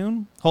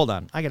afternoon? Hold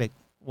on, I gotta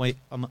wait.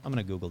 I'm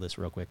gonna Google this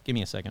real quick. Give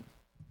me a second.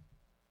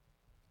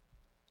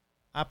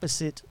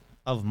 Opposite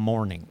of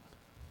morning.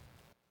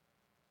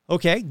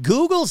 Okay,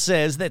 Google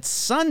says that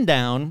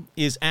sundown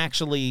is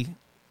actually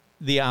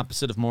the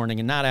opposite of morning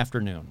and not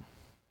afternoon.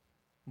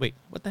 Wait,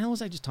 what the hell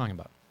was I just talking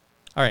about?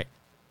 All right.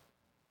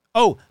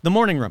 Oh, the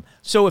morning room.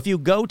 So if you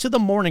go to the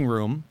morning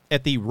room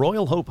at the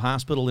Royal Hope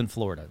Hospital in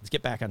Florida, let's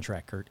get back on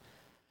track, Kurt.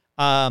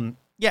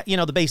 Yeah, you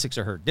know, the basics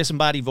are heard.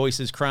 Disembodied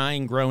voices,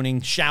 crying,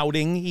 groaning,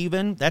 shouting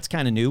even. That's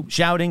kind of new.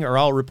 Shouting are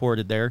all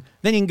reported there.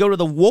 Then you can go to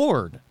the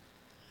ward.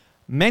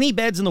 Many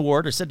beds in the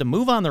ward are said to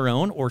move on their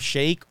own or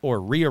shake or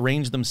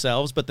rearrange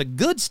themselves, but the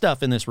good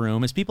stuff in this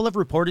room is people have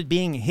reported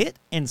being hit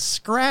and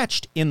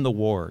scratched in the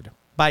ward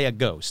by a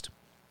ghost.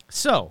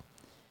 So,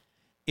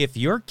 if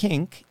your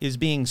kink is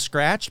being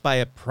scratched by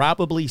a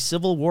probably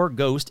Civil War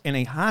ghost in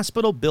a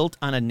hospital built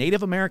on a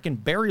Native American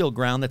burial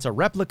ground that's a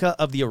replica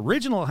of the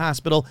original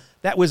hospital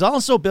that was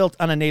also built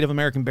on a Native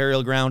American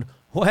burial ground,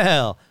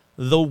 well,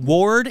 the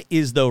ward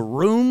is the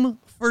room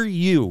for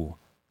you.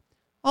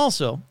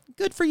 Also,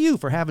 good for you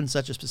for having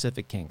such a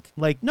specific kink.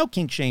 Like, no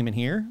kink shame in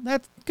here.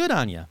 That's good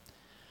on you.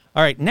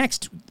 All right,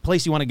 next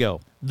place you want to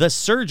go, the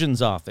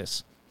surgeon's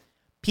office.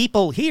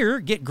 People here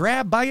get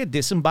grabbed by a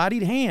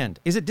disembodied hand.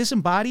 Is it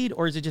disembodied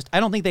or is it just,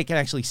 I don't think they can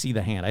actually see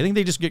the hand. I think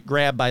they just get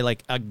grabbed by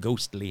like a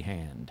ghostly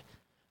hand.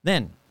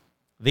 Then,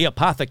 the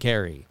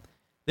apothecary.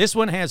 This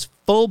one has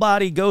full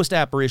body ghost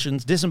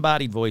apparitions,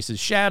 disembodied voices,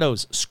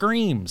 shadows,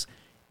 screams.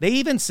 They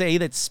even say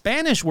that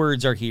Spanish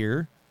words are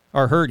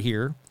heard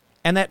here,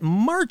 and that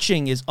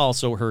marching is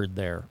also heard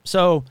there.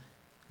 So,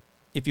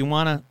 if you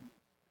want to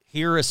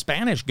hear a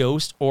Spanish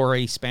ghost or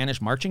a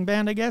Spanish marching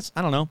band, I guess,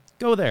 I don't know,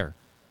 go there.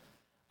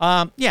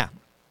 Yeah.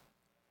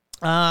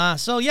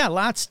 So yeah,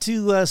 lots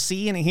to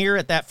see and hear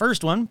at that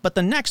first one. But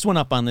the next one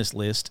up on this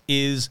list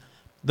is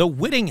the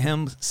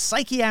Whittingham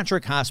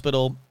Psychiatric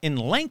Hospital in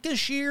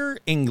Lancashire,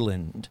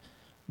 England.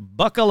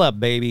 Buckle up,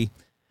 baby.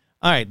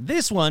 All right,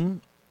 this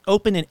one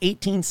opened in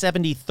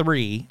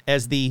 1873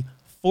 as the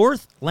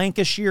 4th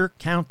Lancashire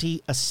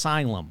County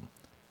Asylum.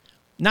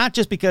 Not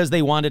just because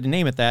they wanted to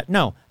name it that.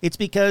 No, it's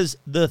because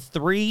the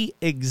 3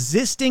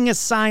 existing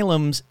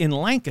asylums in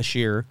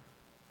Lancashire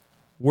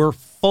were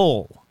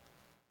full.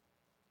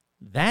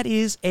 That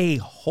is a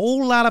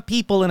whole lot of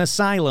people in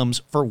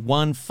asylums for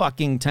one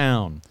fucking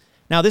town.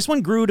 Now, this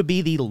one grew to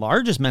be the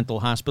largest mental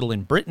hospital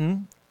in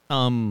Britain.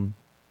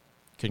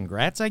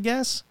 Congrats, I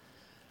guess.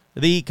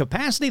 The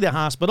capacity of the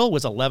hospital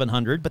was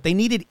 1,100, but they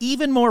needed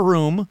even more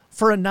room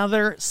for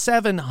another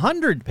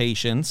 700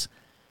 patients,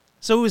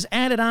 so it was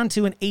added on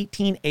to in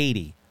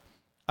 1880.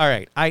 All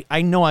right,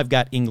 I know I've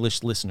got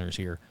English listeners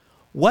here.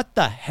 What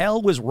the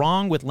hell was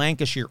wrong with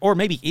Lancashire, or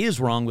maybe is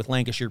wrong with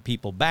Lancashire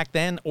people back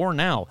then or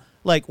now?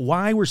 Like,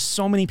 why were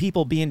so many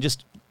people being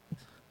just,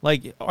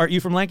 like, are you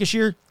from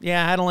Lancashire?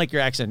 Yeah, I don't like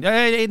your accent.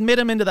 Hey, admit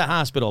him into the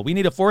hospital. We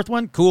need a 4th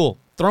one? Cool.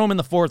 Throw him in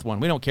the 4th one.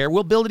 We don't care.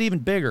 We'll build it even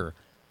bigger.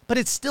 But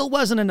it still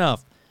wasn't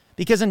enough,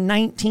 because in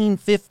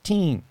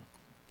 1915,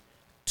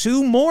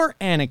 2 more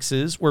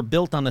annexes were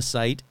built on the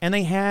site, and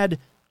they had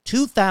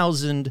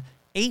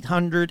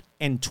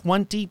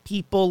 2,820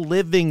 people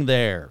living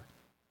there.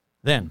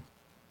 Then,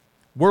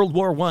 World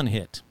War I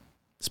hit.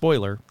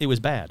 Spoiler, it was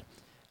bad.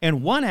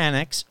 And one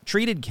annex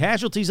treated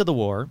casualties of the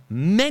war.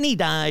 Many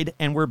died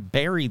and were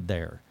buried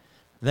there.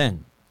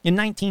 Then, in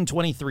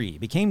 1923,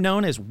 became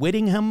known as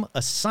Whittingham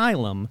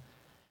Asylum.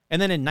 And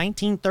then in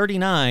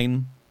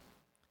 1939,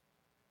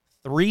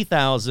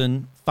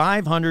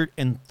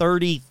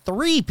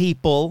 3,533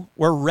 people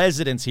were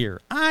residents here.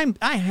 I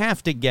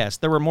have to guess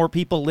there were more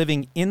people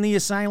living in the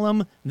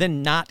asylum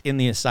than not in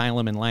the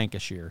asylum in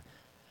Lancashire.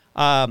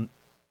 Then,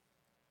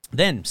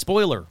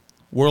 spoiler,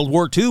 World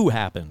War II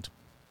happened.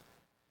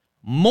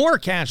 More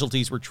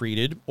casualties were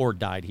treated or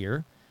died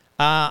here.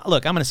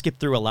 Look, I'm going to skip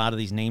through a lot of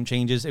these name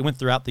changes. It went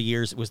throughout the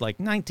years. It was like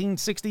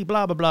 1960,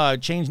 blah, blah, blah.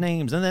 It changed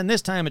names. And then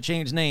this time it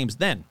changed names.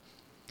 Then,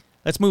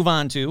 let's move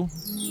on to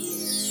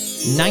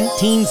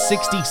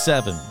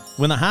 1967,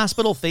 when the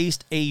hospital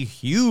faced a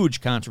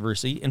huge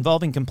controversy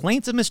involving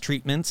complaints of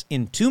mistreatments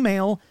in 2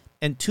 male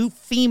and 2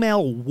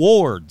 female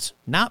wards,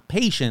 not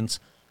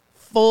patients,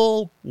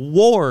 full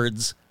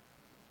wards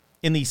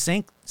in the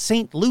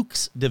St.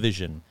 Luke's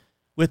division,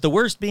 with the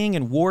worst being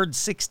in Ward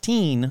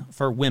 16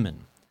 for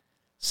women.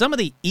 Some of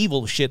the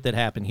evil shit that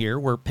happened here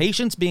were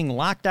patients being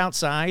locked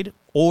outside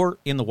or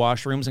in the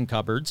washrooms and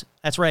cupboards.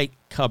 That's right,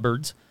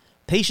 cupboards.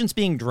 Patients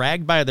being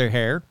dragged by their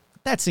hair.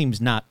 That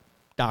seems not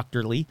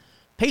doctorly.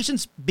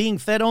 Patients being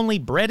fed only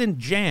bread and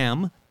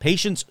jam.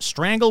 Patients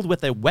strangled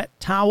with a wet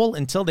towel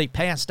until they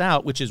passed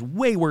out, which is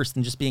way worse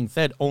than just being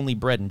fed only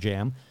bread and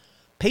jam.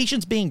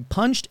 Patients being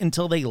punched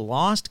until they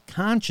lost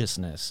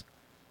consciousness.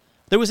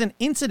 There was an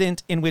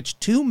incident in which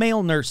 2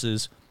 male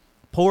nurses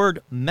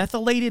poured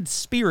methylated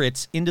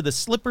spirits into the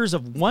slippers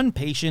of one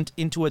patient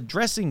into a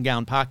dressing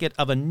gown pocket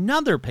of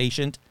another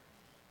patient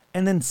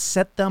and then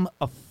set them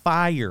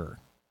afire.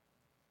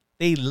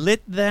 They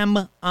lit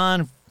them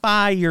on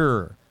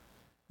fire.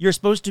 You're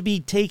supposed to be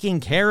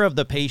taking care of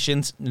the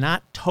patients,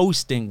 not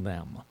toasting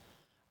them.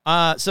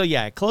 So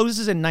yeah, it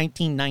closes in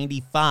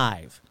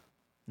 1995.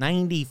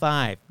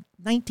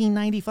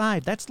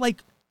 1995. That's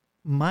like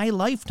my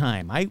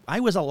lifetime. I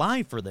was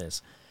alive for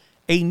this.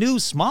 A new,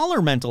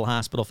 smaller mental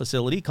hospital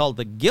facility called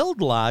the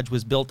Guild Lodge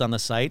was built on the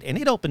site, and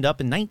it opened up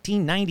in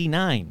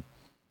 1999.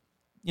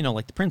 You know,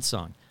 like the Prince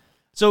song.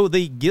 So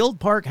the Guild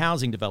Park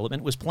housing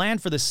development was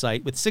planned for this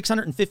site with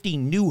 650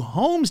 new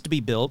homes to be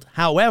built.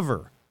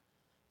 However,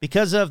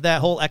 because of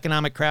that whole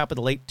economic crap of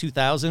the late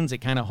 2000s, it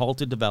kind of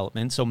halted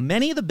development. So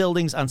many of the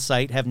buildings on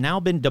site have now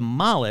been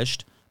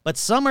demolished, but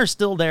some are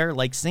still there,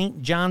 like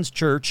St. John's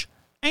Church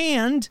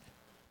and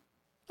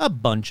a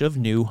bunch of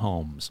new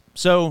homes.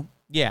 So,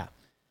 yeah,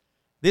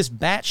 this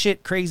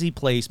batshit crazy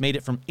place made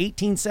it from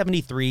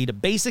 1873 to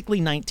basically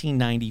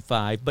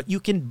 1995, but you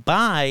can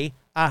buy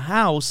a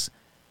house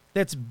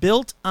that's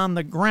built on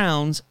the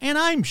grounds, and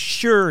I'm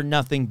sure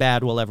nothing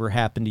bad will ever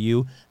happen to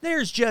you.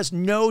 There's just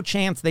no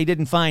chance they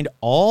didn't find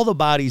all the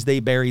bodies they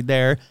buried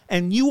there,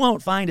 and you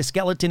won't find a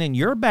skeleton in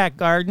your back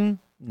garden.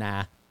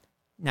 Nah,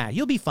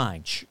 you'll be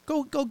fine.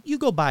 You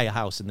go buy a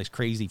house in this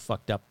crazy,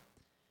 fucked up,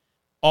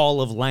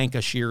 all of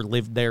Lancashire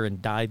lived there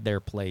and died there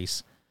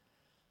place.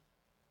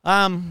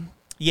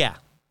 Yeah.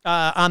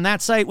 On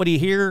that site, what do you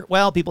hear?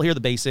 Well, people hear the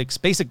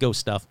basic ghost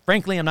stuff.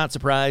 Frankly, I'm not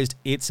surprised.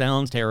 It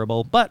sounds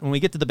terrible. But when we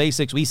get to the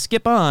basics, we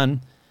skip on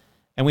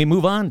and we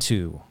move on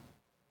to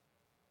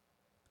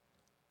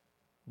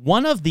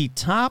one of the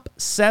top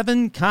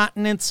 7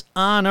 continents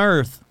on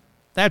Earth.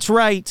 That's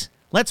right.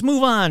 Let's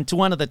move on to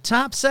one of the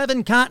top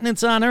 7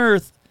 continents on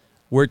Earth.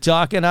 We're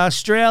talking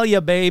Australia,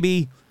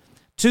 baby.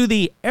 To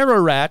the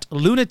Ararat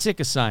Lunatic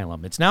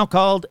Asylum. It's now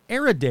called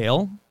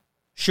Airedale.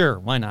 Sure,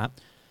 why not?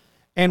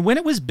 And when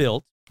it was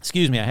built,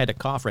 excuse me, I had to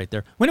cough right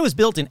there. When it was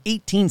built in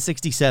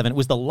 1867, it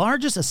was the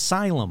largest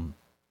asylum.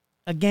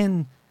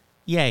 Again,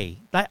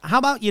 yay. How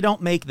about you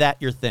don't make that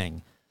your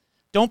thing?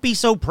 Don't be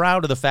so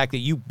proud of the fact that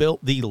you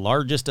built the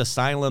largest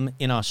asylum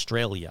in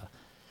Australia.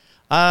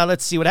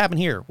 Let's see what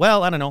happened here.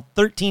 Well, I don't know,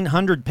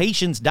 1,300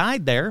 patients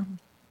died there,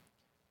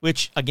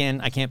 which,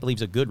 again, I can't believe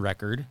is a good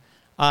record.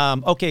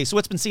 Okay, so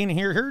what's been seen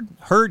here,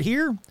 heard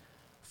here?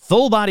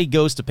 Full body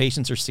ghosts of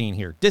patients are seen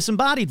here.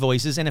 Disembodied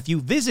voices, and if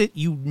you visit,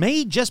 you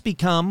may just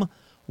become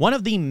one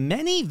of the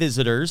many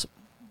visitors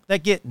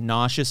that get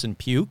nauseous and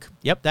puke.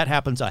 Yep, that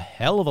happens a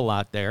hell of a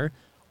lot there.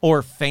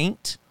 Or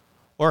faint,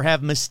 or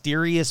have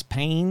mysterious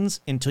pains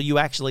until you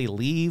actually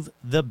leave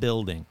the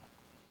building.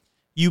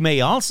 You may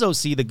also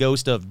see the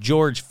ghost of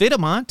George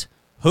Fittimont.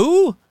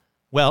 Who?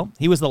 Well,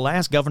 he was the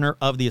last governor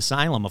of the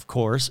asylum, of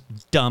course.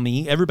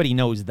 Dummy. Everybody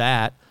knows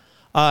that.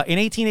 In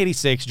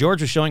 1886,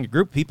 George was showing a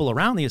group of people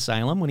around the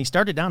asylum when he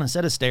started down a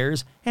set of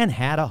stairs and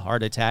had a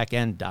heart attack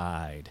and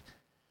died.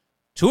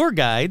 Tour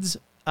guides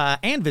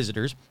and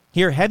visitors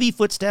hear heavy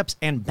footsteps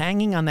and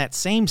banging on that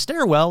same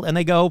stairwell, and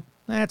they go,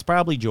 that's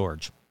probably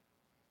George.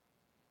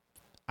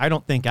 I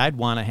don't think I'd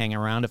want to hang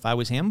around if I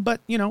was him,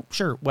 but,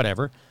 sure,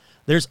 whatever.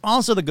 There's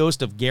also the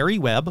ghost of Gary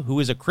Webb,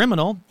 who is a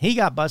criminal. He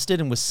got busted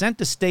and was sent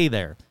to stay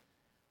there.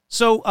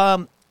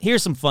 So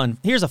here's a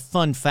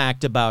fun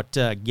fact about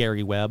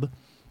Gary Webb.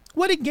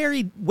 What did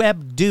Gary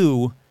Webb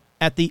do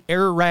at the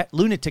Ararat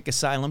Lunatic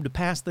Asylum to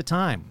pass the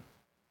time?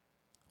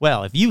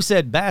 Well, if you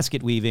said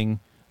basket weaving,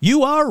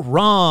 you are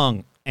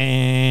wrong.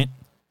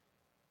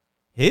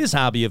 His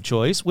hobby of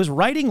choice was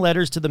writing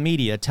letters to the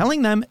media,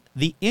 telling them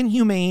the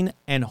inhumane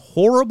and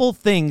horrible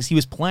things he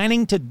was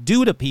planning to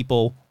do to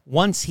people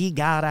once he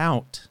got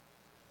out.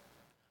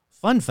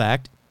 Fun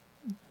fact,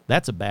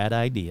 that's a bad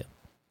idea.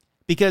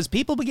 Because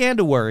people began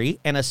to worry,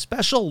 and a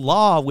special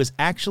law was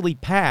actually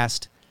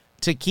passed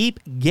to keep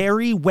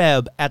Gary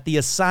Webb at the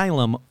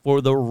asylum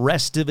for the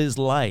rest of his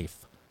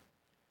life.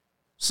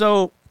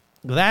 So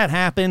that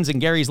happens, and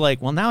Gary's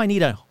like, well, now I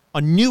need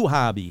a new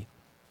hobby.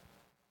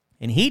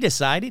 And he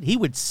decided he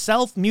would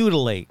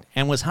self-mutilate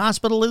and was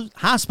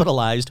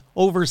hospitalized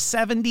over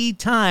 70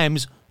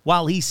 times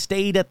while he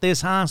stayed at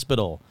this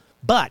hospital.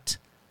 But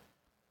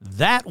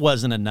that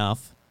wasn't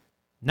enough.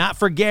 Not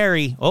for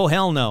Gary. Oh,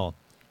 hell no.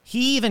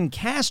 He even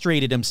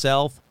castrated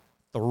himself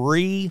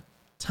 3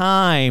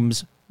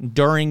 times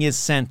during his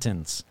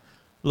sentence.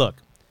 Look,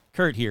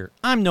 Kurt here,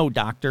 I'm no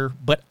doctor,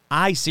 but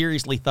I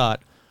seriously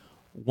thought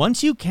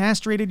once you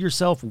castrated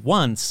yourself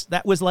once,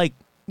 that was like,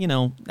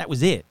 that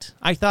was it.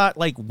 I thought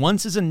like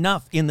once is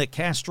enough in the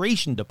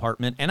castration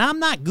department, and I'm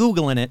not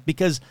Googling it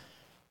because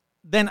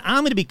then I'm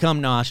going to become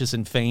nauseous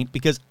and faint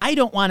because I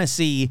don't want to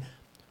see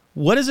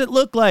what does it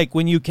look like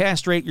when you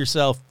castrate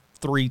yourself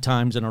 3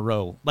 times in a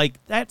row.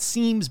 Like, that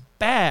seems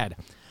bad.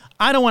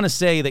 I don't want to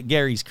say that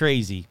Gary's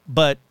crazy,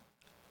 but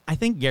I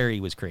think Gary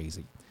was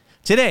crazy.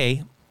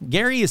 Today,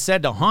 Gary is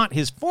said to haunt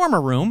his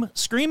former room,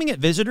 screaming at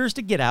visitors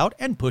to get out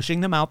and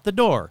pushing them out the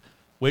door,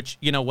 which,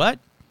 you know what?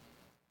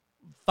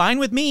 Fine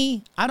with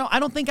me. I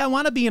don't think I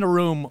want to be in a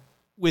room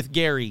with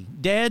Gary,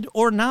 dead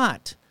or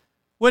not.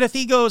 What if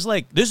he goes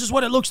like, this is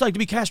what it looks like to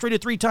be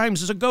castrated 3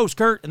 times as a ghost,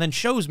 Kurt, and then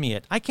shows me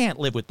it? I can't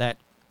live with that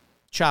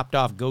chopped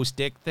off ghost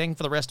dick thing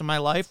for the rest of my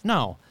life.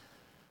 No.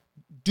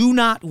 Do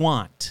not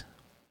want.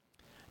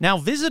 Now,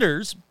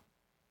 visitors,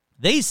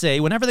 they say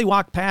whenever they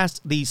walk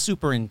past the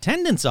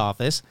superintendent's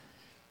office,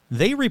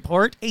 they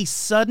report a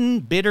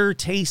sudden bitter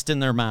taste in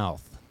their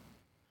mouth.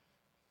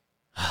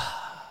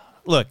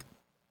 Look,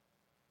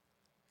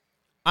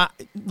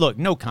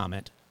 no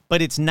comment,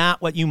 but it's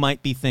not what you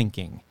might be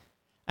thinking.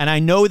 And I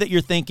know that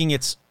you're thinking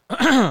it's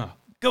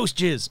ghost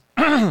jizz.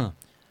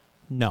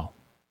 No.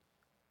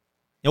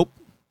 Nope.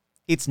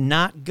 It's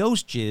not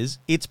ghost jizz.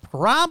 It's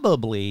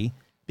probably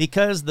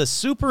because the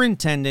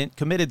superintendent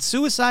committed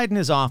suicide in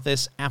his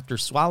office after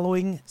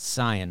swallowing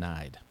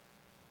cyanide.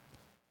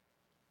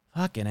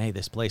 Fucking A,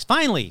 this place.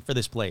 Finally, for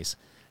this place,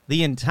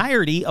 the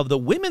entirety of the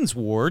women's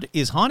ward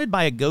is haunted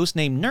by a ghost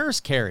named Nurse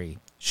Carrie.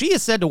 She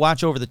is said to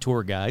watch over the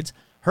tour guides.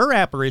 Her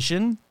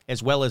apparition,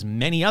 as well as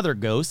many other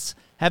ghosts,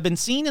 have been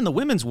seen in the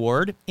women's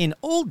ward in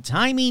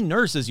old-timey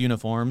nurses'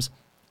 uniforms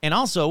and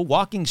also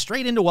walking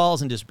straight into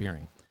walls and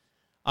disappearing.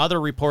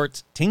 Other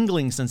reports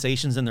tingling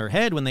sensations in their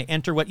head when they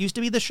enter what used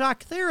to be the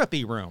shock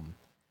therapy room.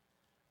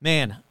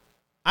 Man,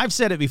 I've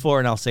said it before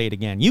and I'll say it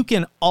again. You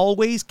can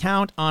always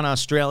count on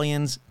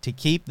Australians to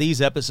keep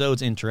these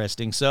episodes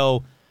interesting.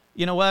 So,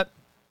 you know what?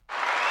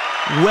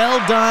 Well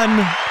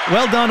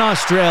done,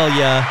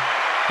 Australia.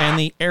 And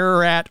the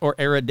Ararat or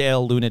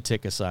Airedale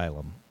Lunatic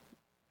Asylum.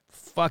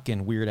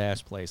 Fucking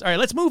weird-ass place. All right,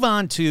 let's move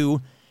on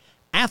to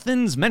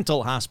Athens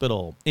Mental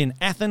Hospital in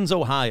Athens,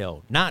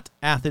 Ohio. Not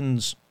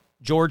Athens,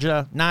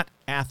 Georgia. Not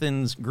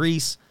Athens,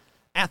 Greece.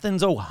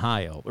 Athens,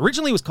 Ohio.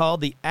 Originally it was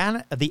called the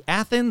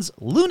Athens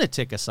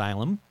Lunatic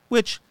Asylum,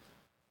 which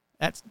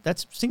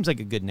that seems like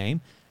a good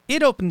name.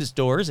 It opened its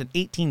doors in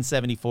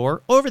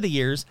 1874. Over the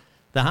years,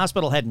 the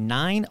hospital had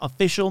 9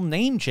 official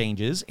name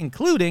changes,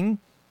 including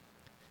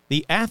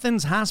the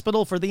Athens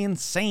Hospital for the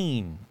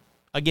Insane.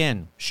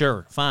 Again,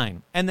 sure,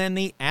 fine. And then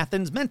the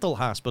Athens Mental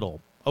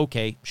Hospital.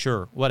 Okay,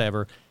 sure,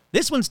 whatever.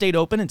 This one stayed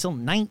open until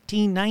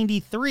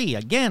 1993.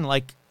 Again,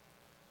 like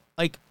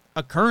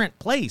a current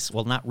place.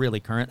 Well, not really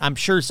current. I'm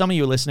sure some of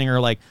you listening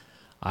are like,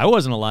 I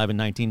wasn't alive in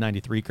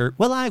 1993, Kurt.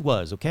 Well, I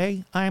was,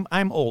 okay?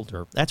 I'm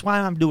older. That's why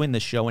I'm doing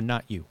this show and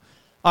not you.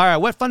 All right,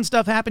 what fun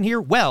stuff happened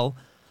here? Well,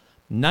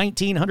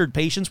 1,900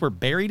 patients were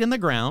buried in the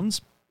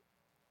grounds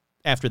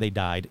after they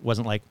died. It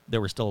wasn't like they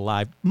were still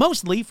alive,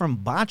 mostly from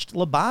botched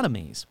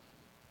lobotomies.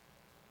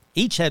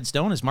 Each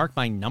headstone is marked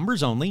by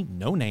numbers only,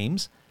 no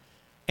names.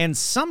 And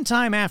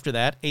sometime after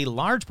that, a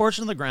large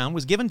portion of the ground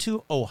was given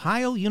to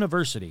Ohio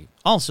University.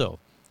 Also,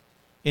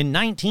 in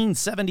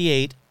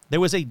 1978, there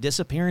was a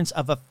disappearance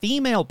of a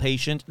female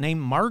patient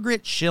named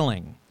Margaret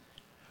Schilling.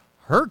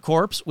 Her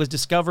corpse was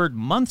discovered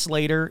months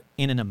later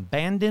in an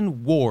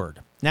abandoned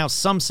ward. Now,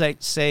 some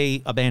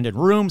say abandoned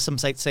room, some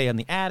say in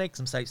the attic,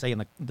 some say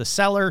in the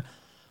cellar.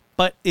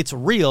 But it's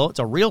real. It's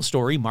a real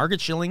story. Margaret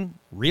Schilling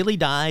really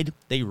died.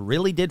 They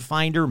really did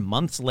find her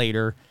months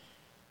later.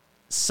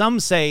 Some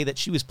say that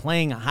she was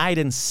playing hide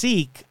and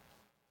seek.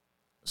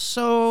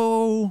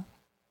 So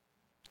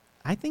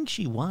I think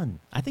she won.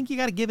 I think you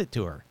got to give it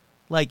to her.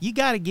 Like, you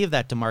got to give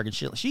that to Margaret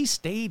Schilling. She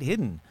stayed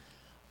hidden.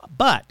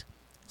 But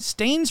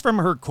stains from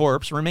her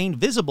corpse remained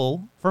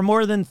visible for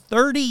more than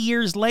 30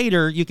 years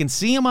later. You can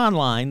see them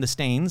online, the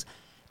stains.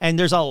 And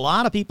there's a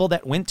lot of people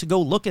that went to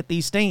go look at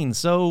these stains.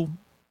 So,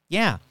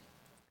 yeah.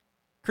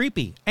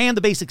 Creepy. And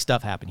the basic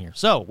stuff happen here.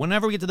 So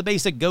whenever we get to the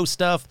basic ghost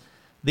stuff,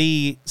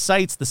 the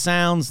sights, the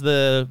sounds,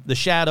 the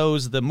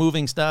shadows, the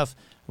moving stuff,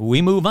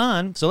 we move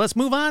on. So let's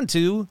move on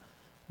to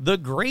the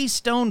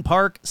Greystone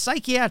Park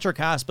Psychiatric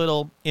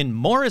Hospital in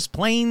Morris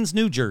Plains,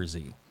 New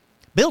Jersey.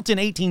 Built in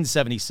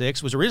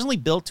 1876, was originally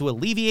built to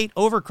alleviate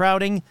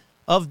overcrowding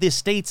of the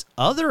state's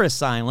other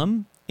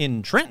asylum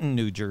in Trenton,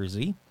 New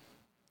Jersey.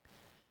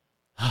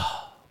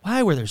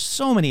 Why were there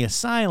so many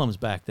asylums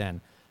back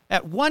then?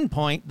 At one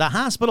point, the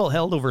hospital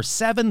held over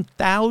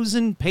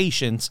 7,000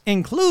 patients,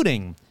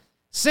 including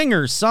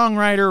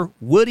singer-songwriter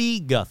Woody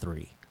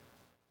Guthrie.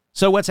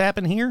 So what's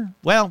happened here?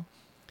 Well,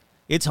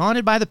 it's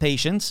haunted by the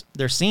patients.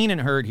 They're seen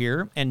and heard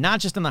here, and not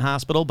just in the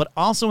hospital, but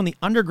also in the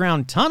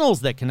underground tunnels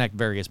that connect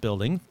various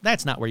buildings.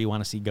 That's not where you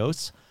want to see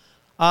ghosts.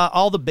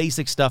 All the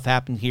basic stuff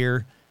happened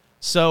here.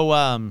 So,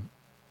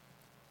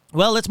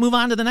 well, let's move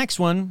on to the next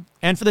one.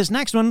 And for this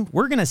next one,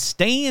 we're going to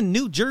stay in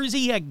New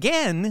Jersey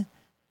again,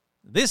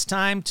 this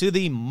time to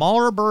the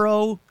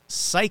Marlborough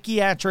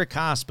Psychiatric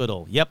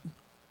Hospital. Yep,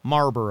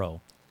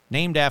 Marlborough.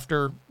 Named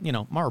after,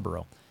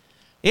 Marlborough.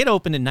 It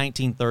opened in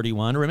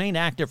 1931, remained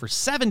active for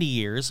 70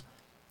 years,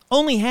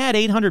 only had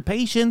 800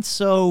 patients,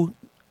 so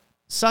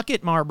suck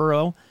it,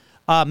 Marlborough.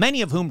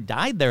 Many of whom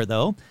died there,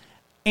 though.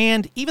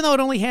 And even though it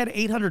only had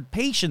 800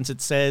 patients,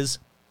 it says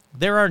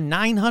there are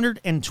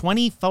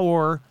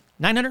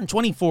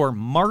 924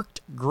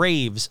 marked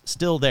graves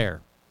still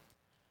there.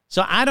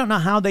 So I don't know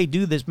how they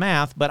do this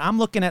math, but I'm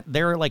looking at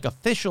their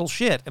official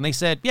shit, and they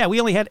said, yeah, we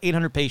only had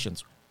 800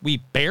 patients. We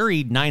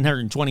buried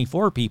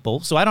 924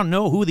 people, so I don't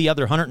know who the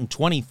other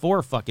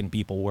 124 fucking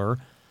people were.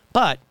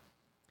 But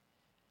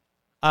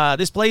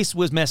this place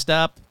was messed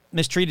up,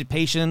 mistreated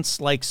patients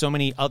like so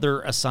many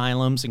other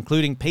asylums,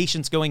 including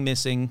patients going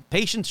missing,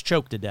 patients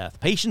choked to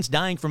death, patients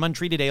dying from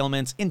untreated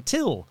ailments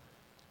until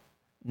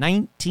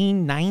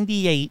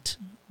 1998,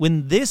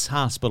 when this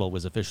hospital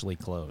was officially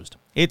closed.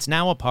 It's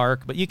now a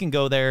park, but you can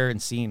go there and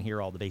see and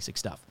hear all the basic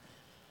stuff.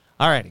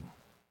 All righty.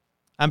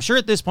 I'm sure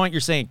at this point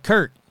you're saying,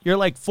 Kurt, you're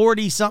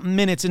 40-something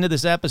minutes into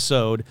this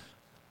episode.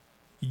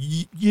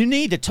 You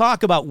need to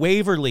talk about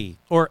Waverly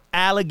or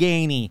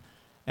Allegheny.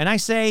 And I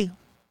say,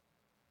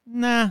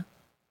 nah,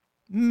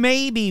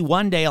 maybe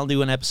one day I'll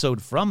do an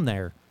episode from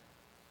there,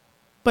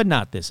 but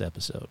not this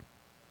episode.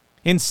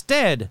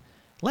 Instead,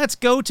 let's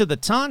go to the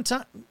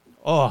Taunton.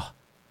 Oh,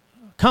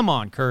 come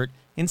on, Kurt.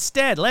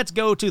 Instead, let's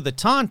go to the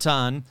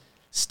Taunton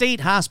State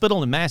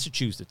Hospital in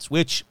Massachusetts,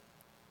 which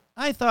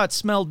I thought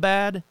smelled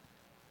bad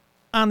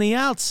on the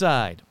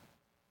outside.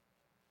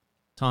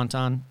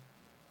 Taunton.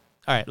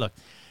 All right, look,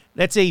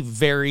 that's a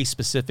very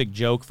specific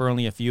joke for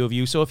only a few of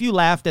you. So if you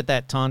laughed at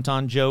that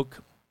Taunton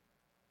joke,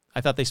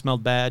 I thought they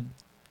smelled bad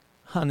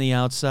on the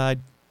outside.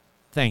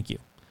 Thank you.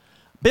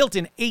 Built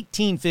in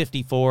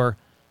 1854.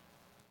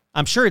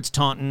 I'm sure it's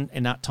Taunton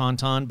and not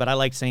Taunton, but I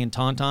like saying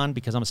Taunton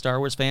because I'm a Star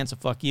Wars fan, so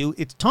fuck you.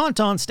 It's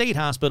Taunton State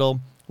Hospital,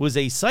 was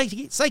a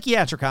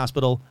psychiatric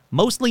hospital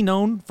mostly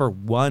known for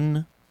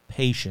one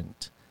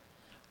patient.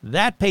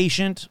 That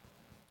patient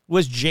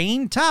was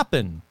Jane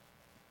Toppin,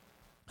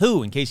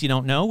 who, in case you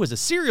don't know, was a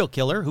serial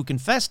killer who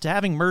confessed to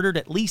having murdered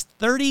at least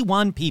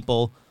 31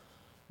 people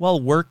while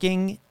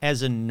working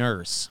as a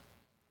nurse.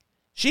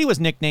 She was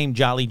nicknamed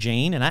Jolly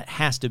Jane, and that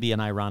has to be an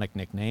ironic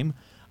nickname.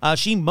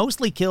 She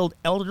mostly killed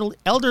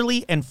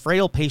elderly and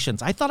frail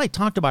patients. I thought I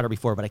talked about her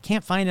before, but I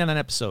can't find it on an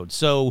episode,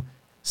 so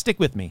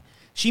stick with me.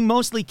 She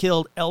mostly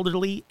killed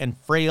elderly and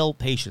frail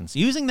patients,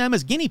 using them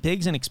as guinea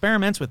pigs in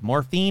experiments with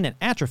morphine and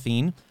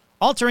atropine,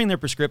 altering their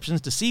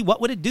prescriptions to see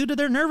what would it do to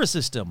their nervous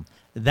system.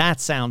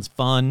 That sounds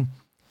fun.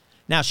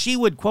 Now, she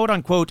would,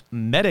 quote-unquote,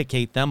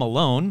 medicate them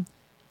alone,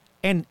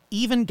 and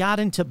even got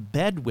into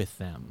bed with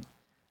them.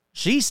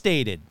 She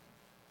stated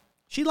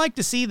she liked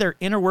to see their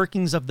inner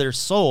workings of their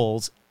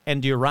souls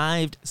and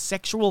derived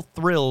sexual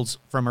thrills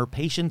from her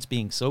patients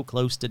being so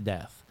close to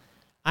death.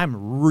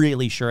 I'm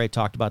really sure I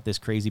talked about this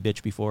crazy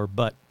bitch before,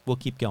 but we'll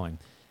keep going.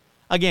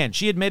 Again,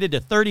 she admitted to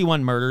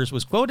 31 murders,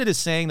 was quoted as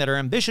saying that her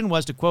ambition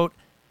was to, quote,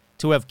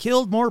 to have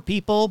killed more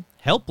people,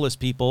 helpless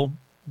people,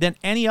 than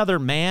any other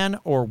man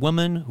or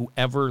woman who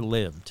ever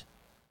lived.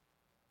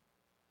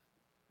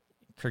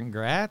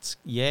 Congrats.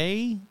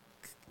 Yay.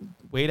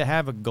 Way to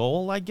have a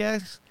goal, I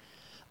guess.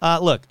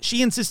 Look,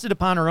 she insisted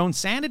upon her own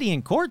sanity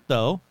in court,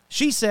 though.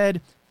 She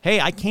said,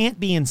 hey, I can't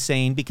be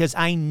insane because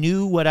I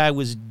knew what I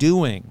was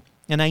doing,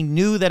 and I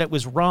knew that it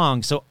was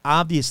wrong, so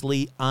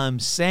obviously I'm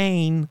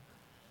sane.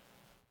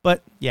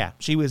 But, yeah,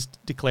 she was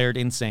declared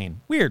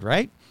insane. Weird,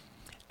 right?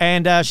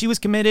 And she was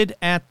committed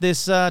at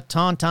this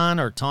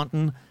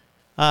Taunton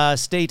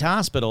State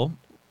Hospital.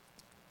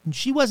 And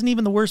she wasn't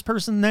even the worst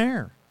person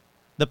there.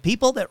 The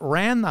people that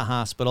ran the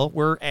hospital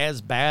were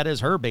as bad as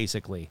her,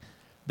 basically.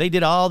 They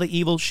did all the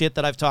evil shit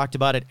that I've talked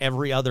about at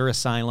every other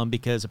asylum,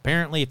 because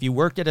apparently if you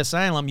worked at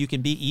asylum, you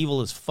can be evil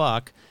as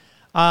fuck.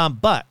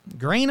 But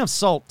grain of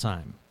salt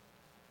time.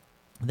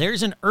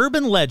 There's an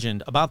urban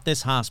legend about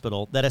this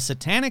hospital that a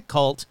satanic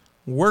cult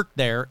worked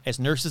there as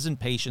nurses and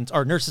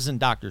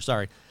doctors,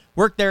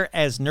 worked there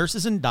as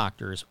nurses and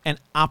doctors and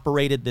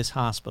operated this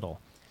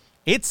hospital.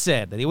 It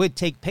said that they would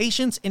take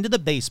patients into the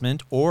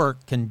basement or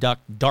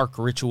conduct dark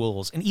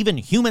rituals and even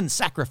human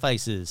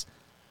sacrifices.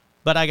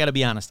 But I got to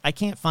be honest, I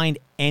can't find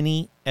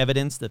any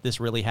evidence that this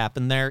really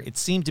happened there. It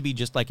seemed to be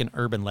just like an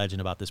urban legend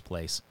about this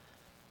place.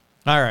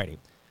 Alrighty.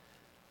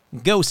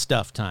 Ghost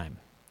stuff time.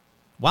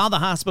 While the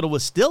hospital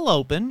was still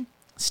open,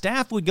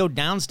 staff would go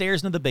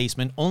downstairs into the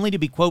basement only to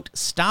be, quote,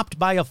 stopped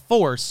by a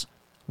force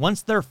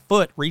once their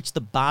foot reached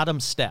the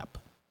bottom step.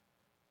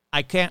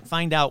 I can't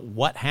find out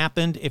what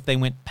happened if they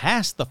went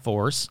past the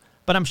force,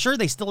 but I'm sure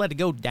they still had to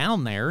go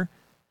down there.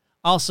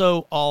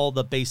 Also, all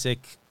the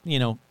basic,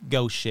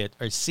 ghost shit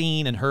are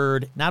seen and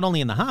heard not only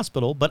in the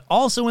hospital, but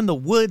also in the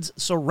woods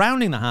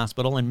surrounding the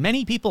hospital, and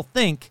many people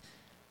think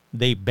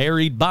they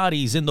buried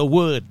bodies in the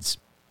woods.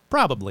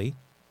 Probably.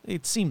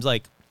 It seems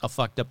like a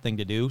fucked up thing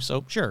to do,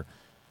 so sure.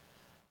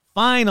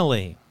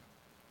 Finally,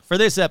 for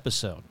this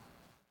episode,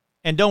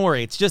 and don't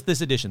worry, it's just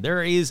this edition.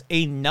 There is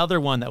another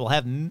one that will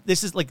have,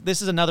 this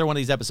is another one of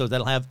these episodes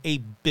that'll have a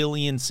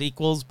billion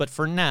sequels, but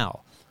for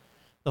now,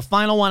 the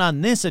final one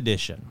on this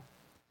edition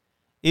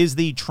is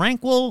the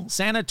Tranquil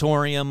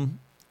Sanatorium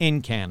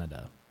in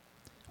Canada,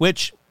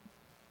 which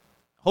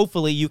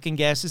hopefully you can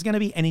guess is going to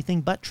be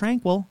anything but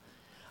tranquil.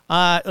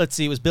 Let's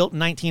see, it was built in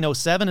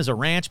 1907 as a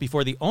ranch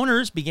before the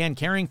owners began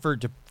caring for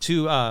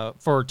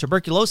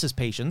tuberculosis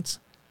patients.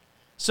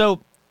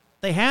 So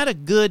they had a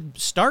good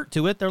start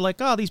to it. They're like,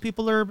 oh, these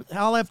people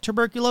all have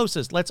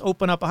tuberculosis. Let's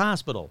open up a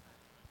hospital.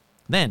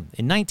 Then,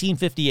 in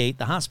 1958,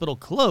 the hospital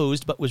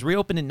closed, but was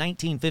reopened in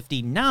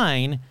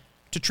 1959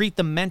 to treat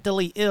the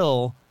mentally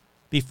ill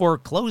before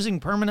closing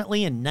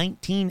permanently in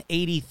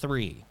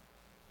 1983.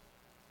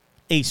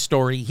 A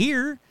story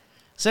here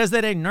says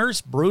that a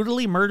nurse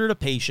brutally murdered a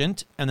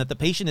patient and that the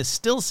patient is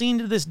still seen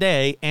to this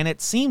day, and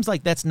it seems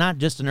like that's not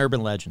just an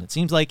urban legend. It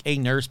seems like a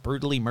nurse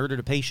brutally murdered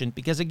a patient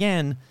because,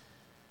 again,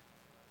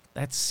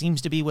 that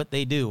seems to be what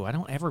they do. I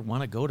don't ever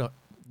want to go to...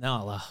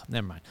 No,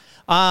 never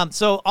mind.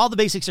 So all the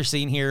basics are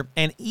seen here,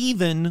 and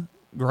even,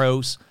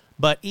 gross,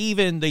 but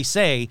even they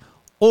say,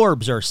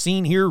 orbs are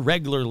seen here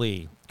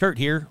regularly. Kurt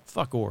here,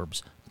 fuck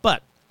orbs.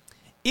 But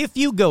if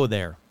you go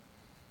there,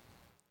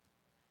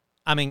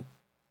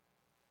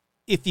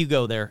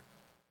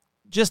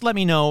 just let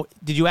me know,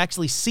 did you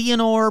actually see an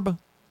orb?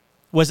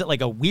 Was it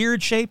like a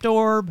weird-shaped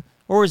orb?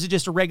 Or was it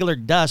just a regular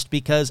dust?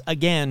 Because,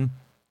 again,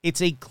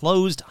 it's a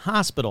closed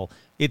hospital.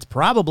 It's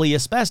probably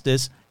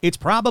asbestos. It's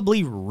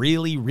probably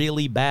really,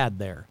 really bad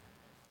there.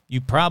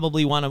 You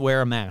probably want to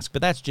wear a mask,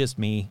 but that's just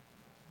me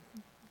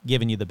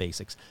giving you the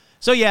basics.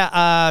 So,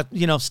 yeah,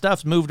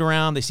 stuff's moved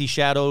around. They see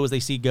shadows.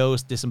 They see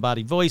ghosts,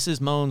 disembodied voices,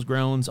 moans,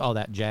 groans, all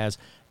that jazz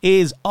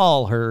is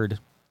all heard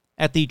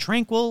at the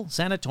Tranquil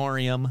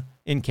Sanatorium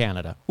in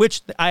Canada,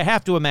 which I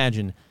have to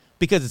imagine,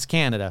 because it's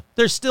Canada,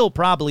 they're still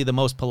probably the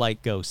most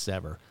polite ghosts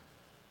ever.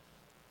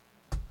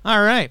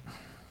 All right.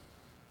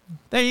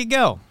 There you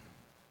go.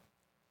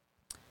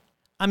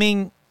 I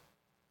mean,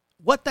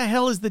 what the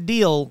hell is the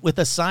deal with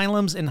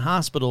asylums and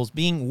hospitals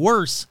being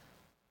worse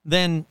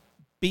than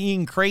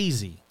being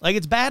crazy? Like,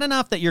 it's bad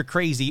enough that you're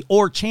crazy,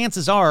 or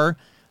chances are,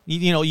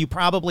 you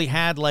probably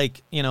had,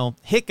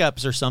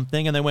 hiccups or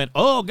something, and they went,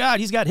 oh, God,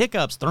 he's got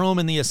hiccups, throw him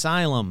in the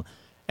asylum.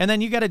 And then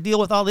you got to deal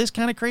with all this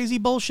kind of crazy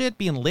bullshit,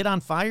 being lit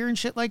on fire and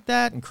shit like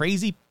that, and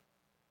crazy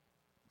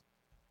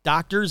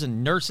doctors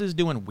and nurses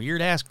doing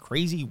weird-ass,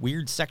 crazy,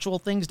 weird sexual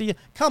things to you.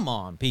 Come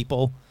on,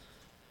 people.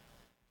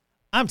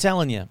 I'm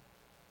telling you,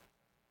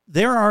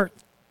 there are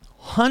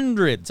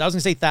hundreds. I was going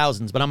to say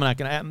thousands, but I'm not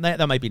going to.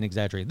 That might be an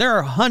exaggeration. There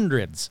are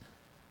hundreds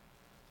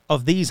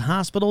of these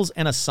hospitals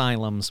and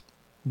asylums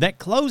that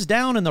closed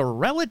down in the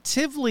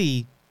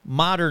relatively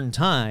modern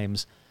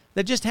times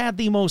that just had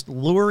the most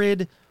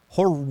lurid,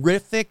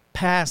 horrific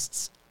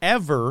pasts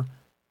ever.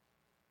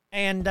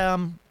 And,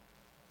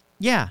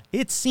 yeah,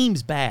 it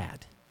seems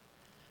bad.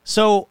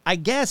 So I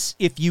guess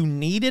if you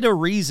needed a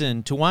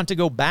reason to want to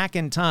go back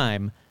in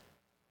time,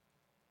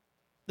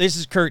 this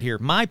is Kurt here.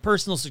 My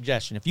personal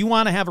suggestion, if you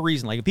want to have a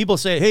reason, like if people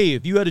say, hey,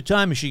 if you had a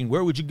time machine,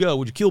 where would you go?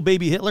 Would you kill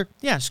baby Hitler?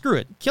 Yeah, screw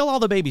it. Kill all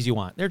the babies you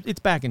want. It's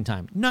back in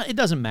time. No, it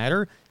doesn't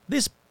matter.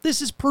 This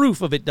is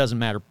proof of it doesn't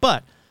matter.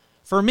 But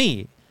for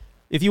me,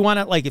 if you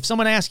want to, if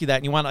someone asks you that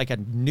and you want a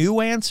new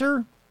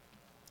answer,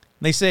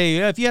 they say,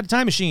 if you had a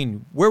time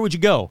machine, where would you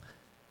go?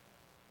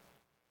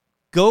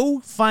 Go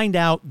find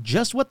out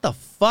just what the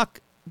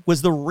fuck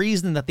was the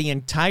reason that the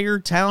entire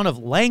town of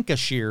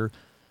Lancashire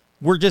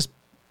were just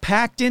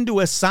packed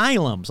into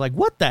asylums. Like,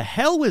 what the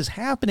hell was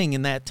happening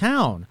in that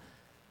town?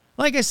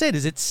 Like I said,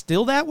 is it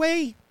still that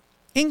way?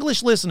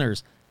 English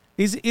listeners,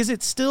 is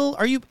it still,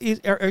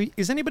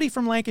 is anybody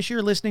from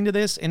Lancashire listening to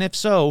this? And if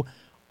so,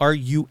 are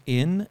you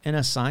in an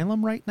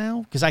asylum right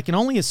now? Because I can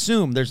only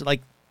assume there's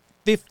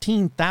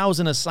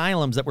 15,000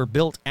 asylums that were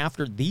built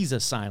after these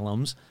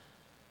asylums.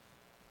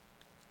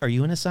 Are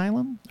you in an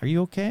asylum? Are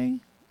you okay?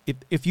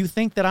 If you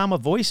think that I'm a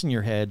voice in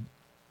your head,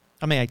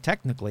 I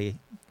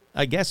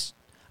guess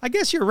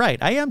you're right.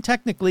 I am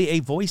technically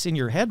a voice in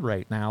your head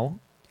right now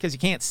because you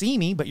can't see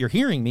me, but you're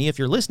hearing me if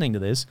you're listening to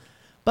this.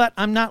 But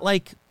I'm not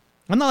like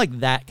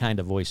that kind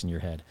of voice in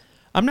your head.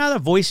 I'm not a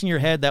voice in your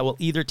head that will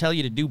either tell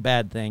you to do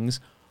bad things,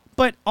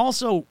 but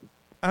also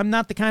I'm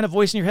not the kind of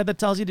voice in your head that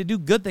tells you to do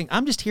good things.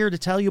 I'm just here to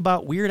tell you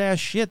about weird-ass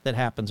shit that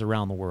happens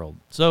around the world.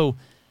 So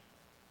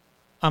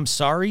I'm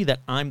sorry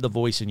that I'm the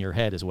voice in your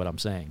head is what I'm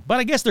saying. But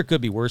I guess there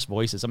could be worse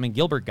voices. I mean,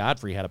 Gilbert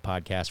Gottfried had a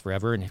podcast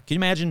forever, and can you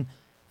imagine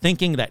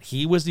thinking that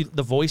he was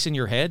the voice in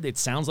your head? It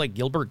sounds like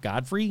Gilbert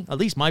Gottfried. At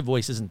least my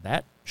voice isn't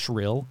that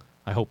shrill.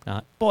 I hope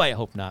not. Boy, I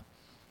hope not.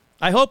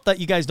 I hope that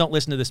you guys don't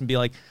listen to this and be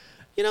like,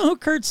 you know who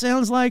Kurt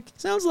sounds like?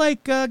 Sounds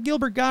like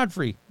Gilbert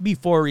Gottfried.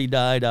 Before he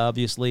died,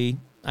 obviously.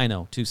 I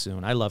know, too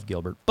soon. I love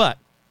Gilbert. But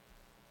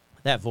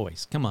that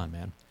voice, come on,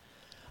 man.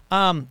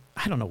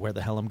 I don't know where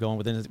the hell I'm going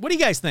with this. What do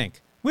you guys think?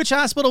 Which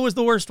hospital was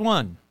the worst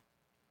one?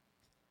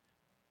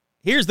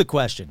 Here's the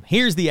question.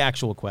 Here's the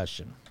actual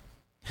question.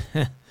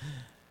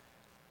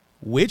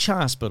 Which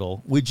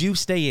hospital would you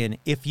stay in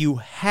if you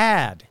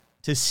had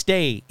to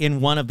stay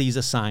in one of these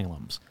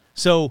asylums?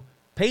 So,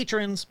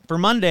 patrons, for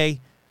Monday,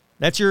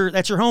 that's your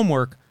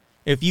homework.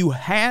 If you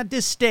had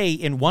to stay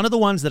in one of the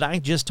ones that I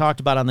just talked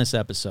about on this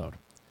episode,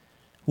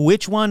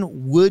 which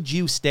one would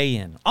you stay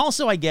in?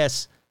 Also, I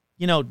guess,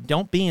 you know,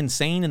 don't be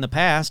insane in the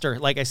past or,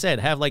 like I said,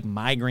 have like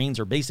migraines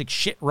or basic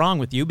shit wrong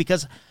with you,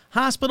 because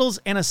hospitals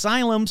and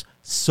asylums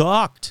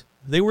sucked.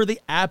 They were the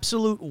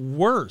absolute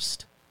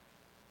worst.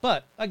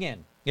 But,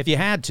 again, if you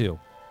had to,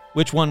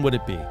 which one would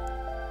it be?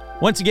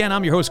 Once again,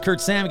 I'm your host, Kurt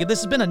Samick. This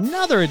has been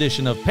another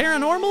edition of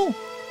Paranormal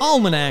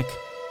Almanac,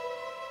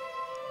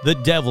 The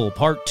Devil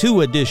Part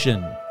 2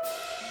 edition.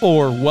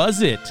 Or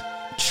was it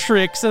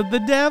Tricks of the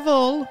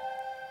Devil?